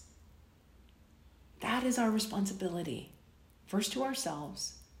lives? That is our responsibility. First to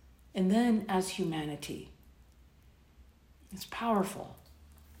ourselves, and then as humanity. It's powerful.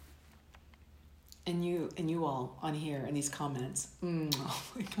 And you all on here in these comments. Oh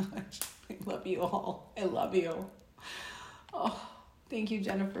my gosh. I love you all. I love you. Oh, thank you,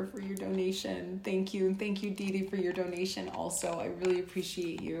 Jennifer, for your donation. Thank you. And thank you, Dee Dee, for your donation also. I really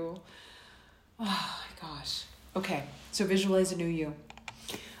appreciate you. Oh my gosh. Okay. So visualize a new you.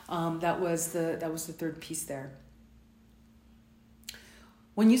 That was the third piece there.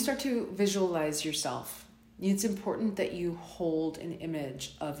 When you start to visualize yourself, it's important that you hold an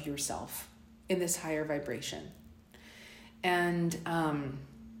image of yourself in this higher vibration. And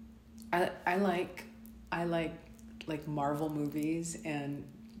I like Marvel movies and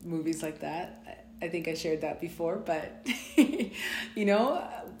movies like that. I think I shared that before, but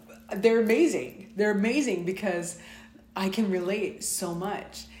they're amazing. They're amazing because I can relate so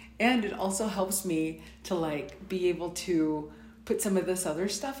much. And it also helps me to be able to put some of this other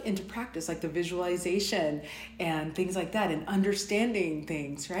stuff into practice, like the visualization and things like that, and understanding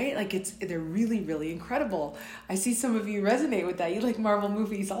things, right? They're really, really incredible. I see some of you resonate with that. You like Marvel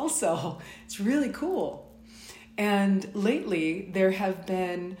movies also. It's really cool. And lately there have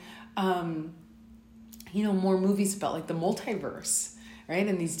been, more movies about the multiverse, right?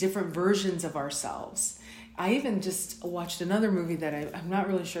 And these different versions of ourselves. I even just watched another movie that I'm not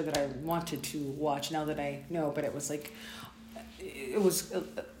really sure that I wanted to watch now that I know, but it was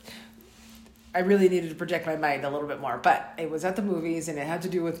I really needed to project my mind a little bit more, but it was at the movies and it had to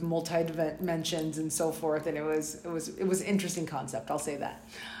do with multi-dimensions and so forth. And it was an interesting concept. I'll say that.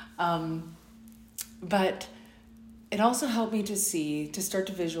 But it also helped me to start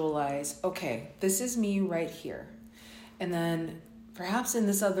to visualize, okay, this is me right here. And then perhaps in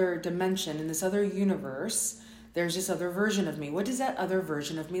this other dimension, in this other universe, there's this other version of me. What does that other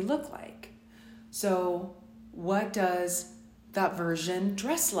version of me look like? So what does that version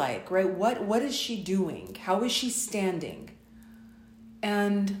dress like, right? What is she doing? How is she standing?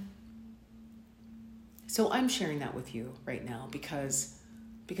 And So I'm sharing that with you right now because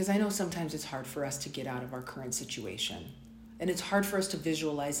I know sometimes it's hard for us to get out of our current situation. And it's hard for us to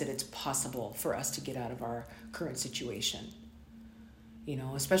visualize that it's possible for us to get out of our current situation. You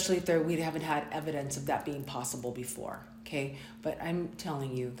know, especially if we haven't had evidence of that being possible before, okay? But I'm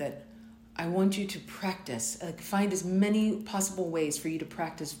telling you that I want you to practice, find as many possible ways for you to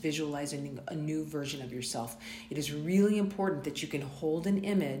practice visualizing a new version of yourself. It is really important that you can hold an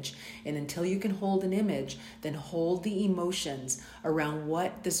image, and until you can hold an image, then hold the emotions around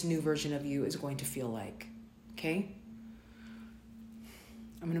what this new version of you is going to feel like, okay?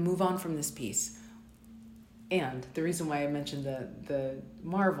 I'm going to move on from this piece. And the reason why I mentioned the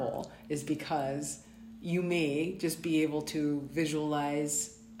Marvel is because you may just be able to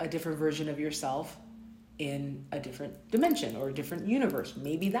visualize a different version of yourself in a different dimension or a different universe.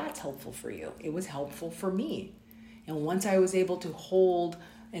 Maybe that's helpful for you. It was helpful for me. And once I was able to hold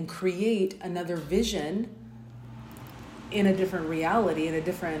and create another vision in a different reality, in a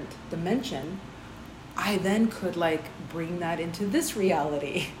different dimension, I then could bring that into this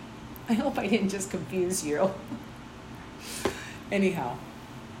reality. I hope I didn't just confuse you. Anyhow,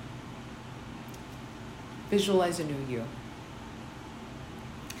 visualize a new you.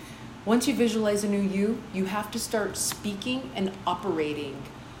 Once you visualize a new you, you have to start speaking and operating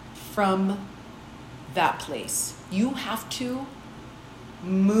from that place. You have to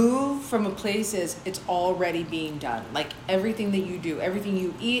move from a place as it's already being done. Like everything that you do, everything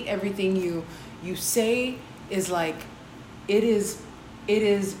you eat, everything you say is it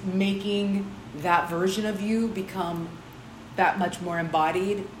is making that version of you become that much more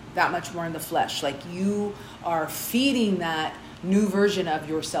embodied, that much more in the flesh. Like you are feeding that new version of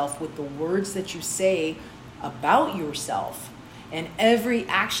yourself with the words that you say about yourself. And every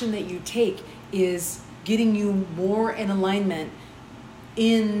action that you take is getting you more in alignment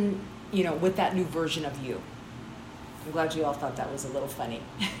with that new version of you. I'm glad you all thought that was a little funny.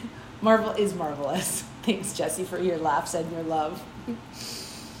 Marvel is marvelous. Thanks, Jessie, for your laughs and your love.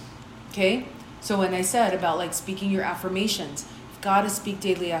 Okay? So when I said about speaking your affirmations, you've got to speak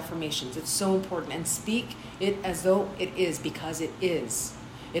daily affirmations. It's so important. And speak it as though it is, because it is.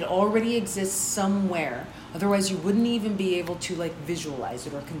 It already exists somewhere. Otherwise, you wouldn't even be able to visualize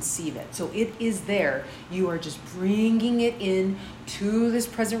it or conceive it. So it is there. You are just bringing it in to this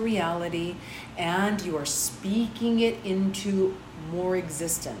present reality, and you are speaking it into more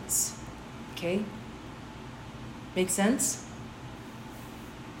existence. Okay? Make sense?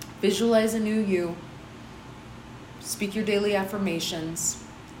 Visualize a new you. Speak your daily affirmations.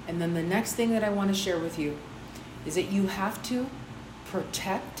 And then the next thing that I want to share with you is that you have to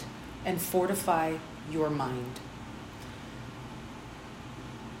protect and fortify your mind.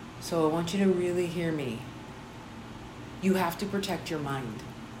 So I want you to really hear me. You have to protect your mind.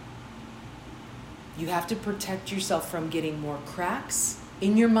 You have to protect yourself from getting more cracks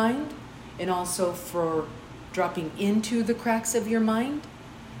in your mind, and also for dropping into the cracks of your mind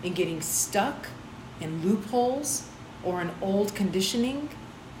and getting stuck in loopholes or in old conditioning.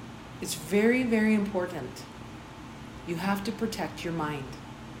 It's very, very important. You have to protect your mind.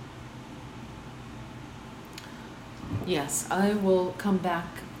 Yes, I will come back.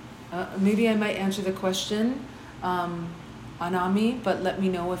 Maybe I might answer the question, Anami, but let me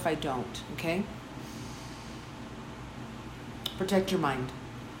know if I don't, okay? Protect your mind.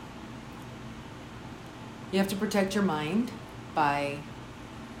 You have to protect your mind by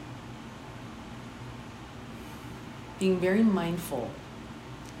being very mindful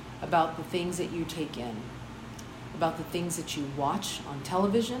about the things that you take in, about the things that you watch on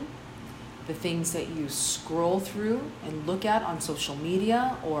television, the things that you scroll through and look at on social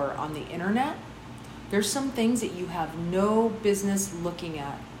media or on the internet. There's some things that you have no business looking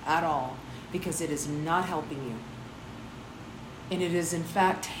at all, because it is not helping you. And it is in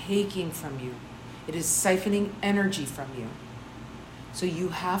fact taking from you. It is siphoning energy from you. So you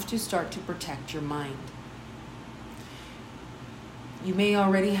have to start to protect your mind. You may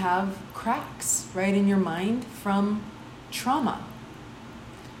already have cracks, right, in your mind from trauma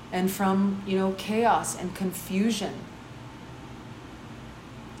and from, chaos and confusion.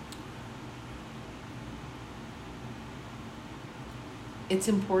 It's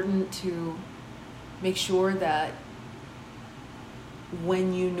important to make sure that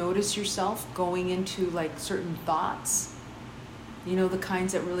when you notice yourself going into certain thoughts, the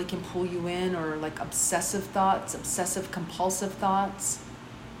kinds that really can pull you in, or obsessive thoughts, obsessive compulsive thoughts,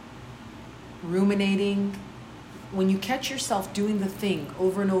 ruminating. When you catch yourself doing the thing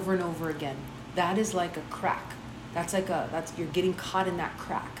over and over and over again, that is like a crack. That's you're getting caught in that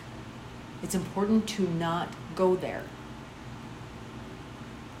crack. It's important to not go there.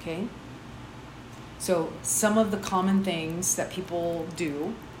 Okay? So some of the common things that people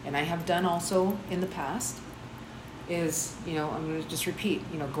do, and I have done also in the past, is, I'm going to just repeat,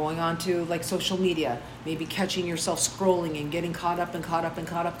 going on to like social media, maybe catching yourself scrolling and getting caught up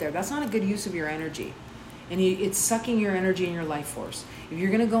there. That's not a good use of your energy. And it's sucking your energy and your life force. If you're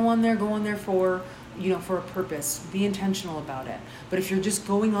going to go on there for, for a purpose. Be intentional about it. But if you're just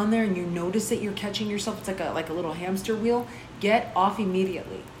going on there and you notice that you're catching yourself, it's like a little hamster wheel, get off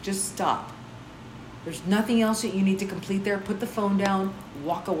immediately. Just stop. There's nothing else that you need to complete there. Put the phone down,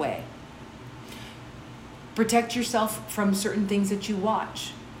 walk away. Protect yourself from certain things that you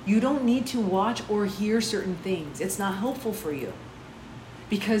watch. You don't need to watch or hear certain things. It's not helpful for you.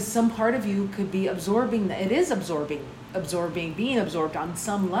 Because some part of you could be absorbing, being absorbed on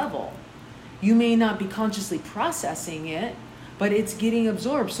some level. You may not be consciously processing it, but it's getting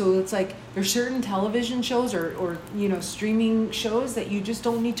absorbed. So it's like there's certain television shows or streaming shows that you just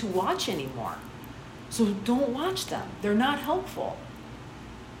don't need to watch anymore. So don't watch them. They're not helpful.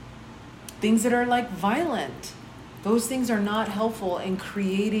 Things that are like violent, those things are not helpful in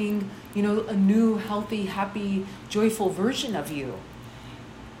creating, a new, healthy, happy, joyful version of you.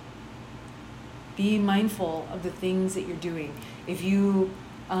 Be mindful of the things that you're doing. If you,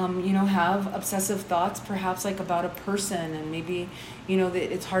 have obsessive thoughts, perhaps like about a person, and maybe, that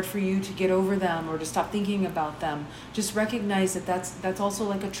it's hard for you to get over them or to stop thinking about them. Just recognize that that's also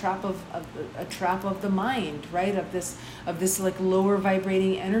like a trap of the mind, right? Of this like lower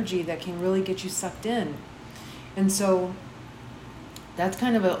vibrating energy that can really get you sucked in. And so that's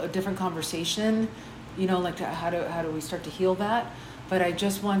kind of a different conversation, like how do we start to heal that? But I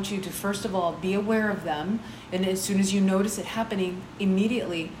just want you to, first of all, be aware of them. And as soon as you notice it happening,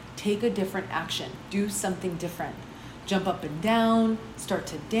 immediately take a different action. Do something different. Jump up and down, start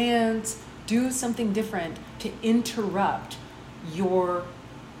to dance, do something different to interrupt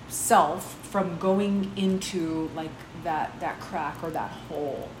yourself from going into like that crack or that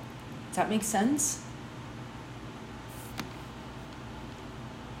hole. Does that make sense?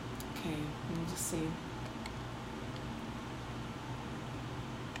 Okay, let me just see.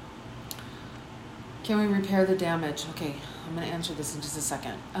 Can we repair the damage? Okay, I'm going to answer this in just a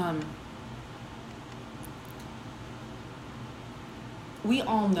second. We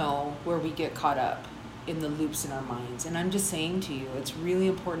all know where we get caught up in the loops in our minds. And I'm just saying to you, it's really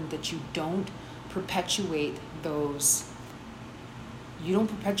important that you don't perpetuate those. You don't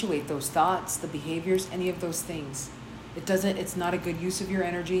perpetuate those thoughts, the behaviors, any of those things. It's not a good use of your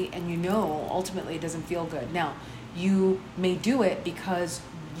energy, and ultimately it doesn't feel good. Now, you may do it because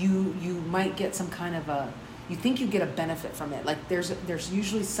you might get some kind of you think you get a benefit from it. Like there's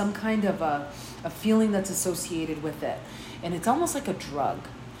usually some kind of a feeling that's associated with it. And it's almost like a drug.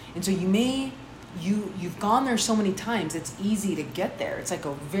 And so you've gone there so many times, it's easy to get there. It's like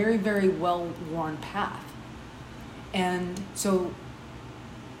a very, very well-worn path. And so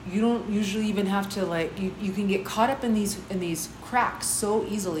you don't usually even have to you can get caught up in these cracks so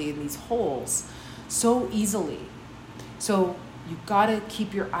easily, in these holes so easily. So you've got to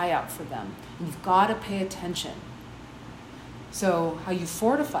keep your eye out for them. And you've got to pay attention. So how you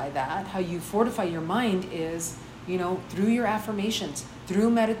fortify that, how you fortify your mind is, through your affirmations, through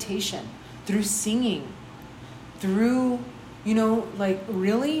meditation, through singing, through,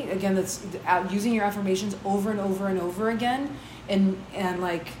 really, again, that's using your affirmations over and over and over again and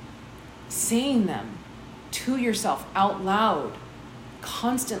saying them to yourself out loud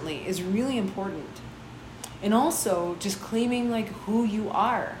constantly is really important. And also just claiming who you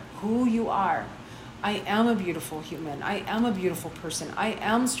are. I am a beautiful human. I am a beautiful person. I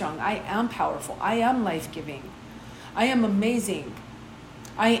am strong. I am powerful. I am life-giving. I am amazing.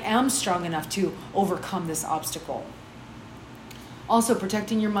 I am strong enough to overcome this obstacle. Also,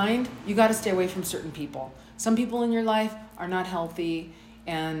 protecting your mind, you got to stay away from certain people. Some people in your life are not healthy,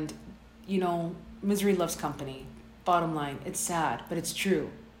 and, misery loves company. Bottom line, it's sad, but it's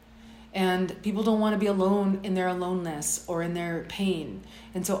true. And people don't want to be alone in their aloneness or in their pain.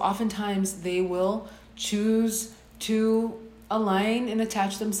 And so oftentimes they will choose to align and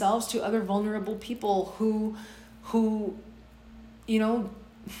attach themselves to other vulnerable people who,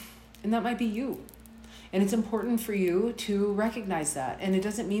 and that might be you. And it's important for you to recognize that. And it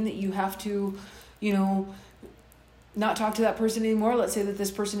doesn't mean that you have to, not talk to that person anymore. Let's say that this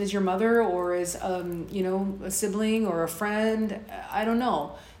person is your mother or is, a sibling or a friend. I don't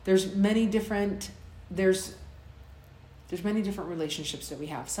know. There's many different relationships that we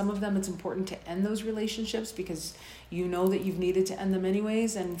have. Some of them it's important to end those relationships because you know that you've needed to end them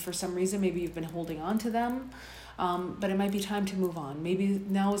anyways, and for some reason maybe you've been holding on to them. But it might be time to move on. Maybe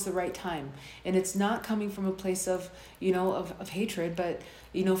now is the right time. And it's not coming from a place of, of hatred, but,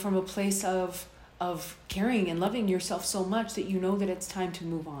 from a place of of caring and loving yourself so much that you know that it's time to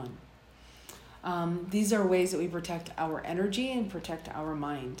move on. These are ways that we protect our energy and protect our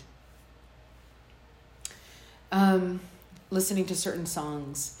mind. Listening to certain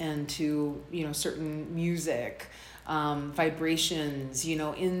songs and to, certain music, vibrations,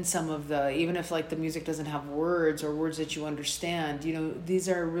 in some of the, even if like the music doesn't have words or words that you understand, these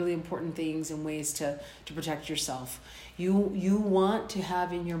are really important things and ways to protect yourself. You want to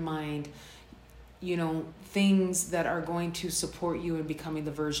have in your mind, things that are going to support you in becoming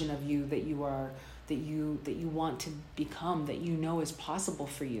the version of you that you are, that you want to become, that is possible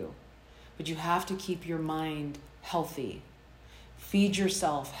for you. But you have to keep your mind healthy. Feed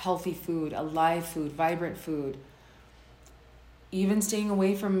yourself healthy food, alive food, vibrant food. Even staying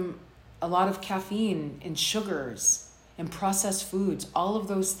away from a lot of caffeine and sugars and processed foods. All of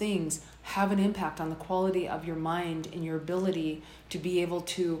those things have an impact on the quality of your mind and your ability to be able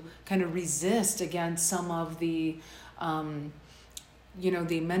to kind of resist against some of the,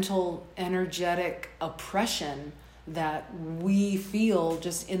 the mental, energetic oppression that we feel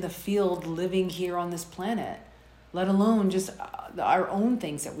just in the field living here on this planet, let alone just our own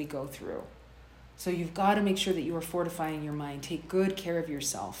things that we go through. So you've got to make sure that you are fortifying your mind. Take good care of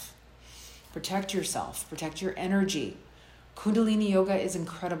yourself. Protect yourself. Protect your energy. Kundalini yoga is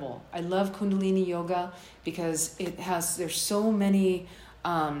incredible. I love Kundalini yoga because there's so many,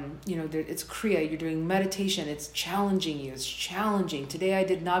 it's Kriya. You're doing meditation. It's challenging you. It's challenging. Today I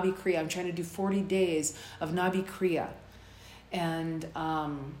did Nabi Kriya. I'm trying to do 40 days of Nabi Kriya. And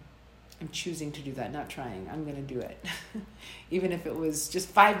I'm choosing to do that, not trying. I'm going to do it. Even if it was just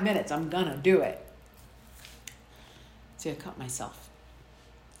 5 minutes, I'm going to do it. See, I caught myself.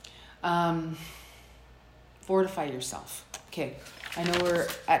 Fortify yourself. Okay, I know we're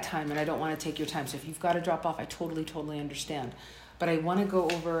at time and I don't want to take your time. So if you've got to drop off, I totally understand. But I want to go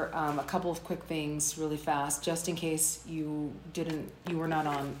over a couple of quick things really fast, just in case you were not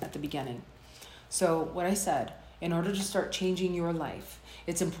on at the beginning. So what I said, in order to start changing your life,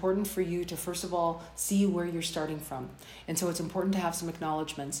 it's important for you to, first of all, see where you're starting from. And so it's important to have some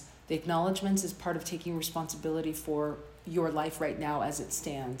acknowledgements. The acknowledgements is part of taking responsibility for your life right now as it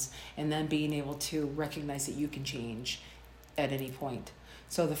stands, and then being able to recognize that you can change at any point.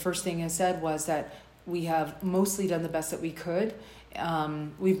 So the first thing I said was that we have mostly done the best that we could.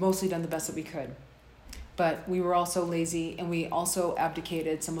 We've mostly done the best that we could. But we were also lazy, and we also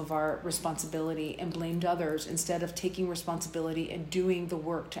abdicated some of our responsibility and blamed others instead of taking responsibility and doing the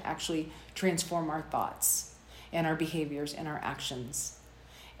work to actually transform our thoughts and our behaviors and our actions.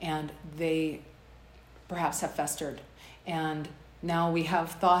 And they perhaps have festered. And now we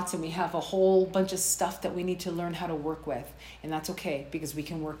have thoughts and we have a whole bunch of stuff that we need to learn how to work with. And that's okay, because we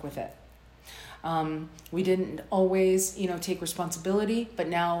can work with it. We didn't always, take responsibility, but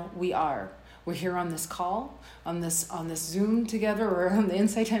now we are. We're here on this call, on this Zoom together, or on the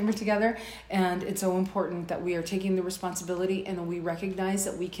Insight Timer together, and it's so important that we are taking the responsibility and we recognize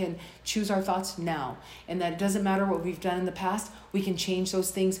that we can choose our thoughts now, and that it doesn't matter what we've done in the past, we can change those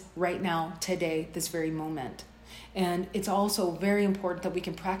things right now, today, this very moment. And it's also very important that we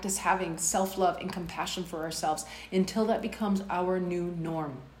can practice having self-love and compassion for ourselves until that becomes our new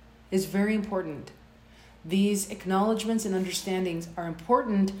norm. It's very important. These acknowledgements and understandings are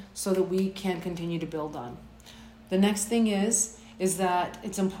important so that we can continue to build on. The next thing is that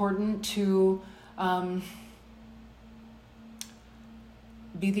it's important to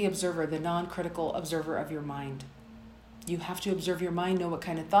be the observer, the non-critical observer of your mind. You have to observe your mind, know what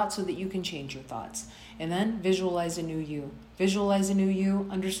kind of thoughts, so that you can change your thoughts. And then visualize a new you. Visualize a new you,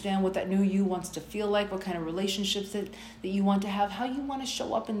 understand what that new you wants to feel like, what kind of relationships that you want to have, how you want to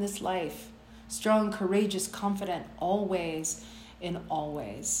show up in this life. Strong, courageous, confident, always and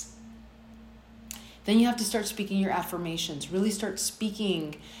always. Then you have to start speaking your affirmations. Really start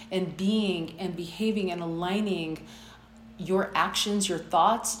speaking and being and behaving and aligning your actions, your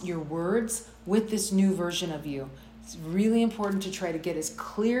thoughts, your words with this new version of you. It's really important to try to get as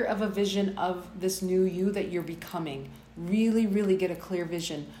clear of a vision of this new you that you're becoming. Really get a clear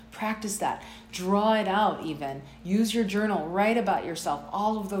vision. Practice that. Draw it out even. Use your journal. Write about yourself.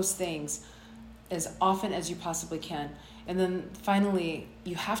 All of those things as often as you possibly can. And then finally,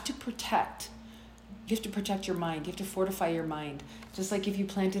 you have to protect your mind. You have to fortify your mind. Just like if you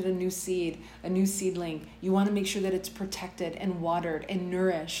planted a new seed, a new seedling, you want to make sure that it's protected and watered and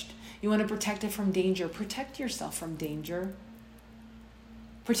nourished. You want to protect it from danger. Protect yourself from danger.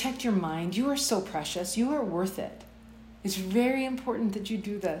 Protect your mind. You are so precious. You are worth it. It's very important that you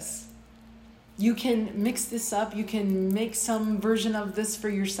do this. You can mix this up. You can make some version of this for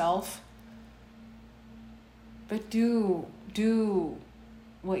yourself. But do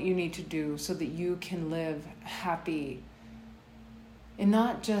what you need to do so that you can live happy, and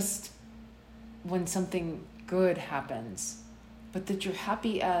not just when something good happens, but that you're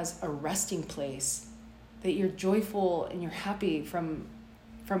happy as a resting place, that you're joyful and you're happy from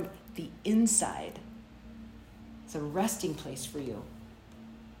the inside. It's a resting place for you.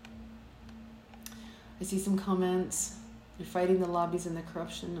 I see some comments. You're fighting the lobbies and the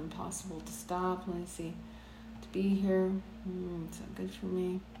corruption, impossible to stop. Let me see. To be here, it's not good for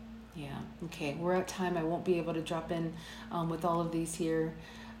me. Yeah, okay, we're at time. I won't be able to drop in with all of these here.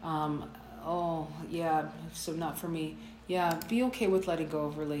 Oh, yeah, so not for me. Yeah, be okay with letting go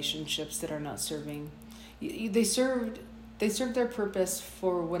of relationships that are not serving. They served their purpose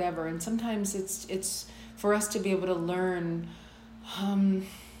for whatever, and sometimes it's for us to be able to learn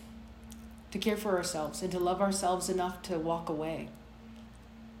to care for ourselves and to love ourselves enough to walk away.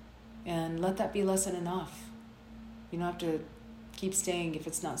 And let that be lesson enough. You don't have to keep staying if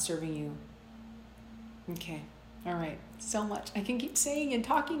it's not serving you. Okay. All right. So much. I can keep saying and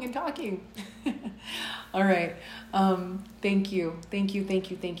talking and talking. All right. Thank you. Thank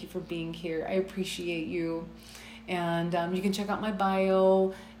you for being here. I appreciate you. And you can check out my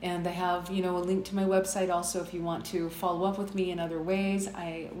bio, and I have, a link to my website also if you want to follow up with me in other ways.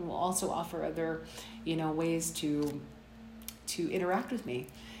 I will also offer other, ways to interact with me.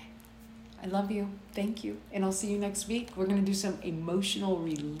 I love you. Thank you. And I'll see you next week. We're going to do some emotional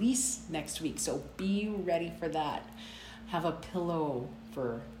release next week, so be ready for that. Have a pillow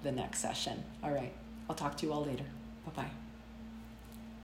for the next session. All right. I'll talk to you all later. Bye-bye.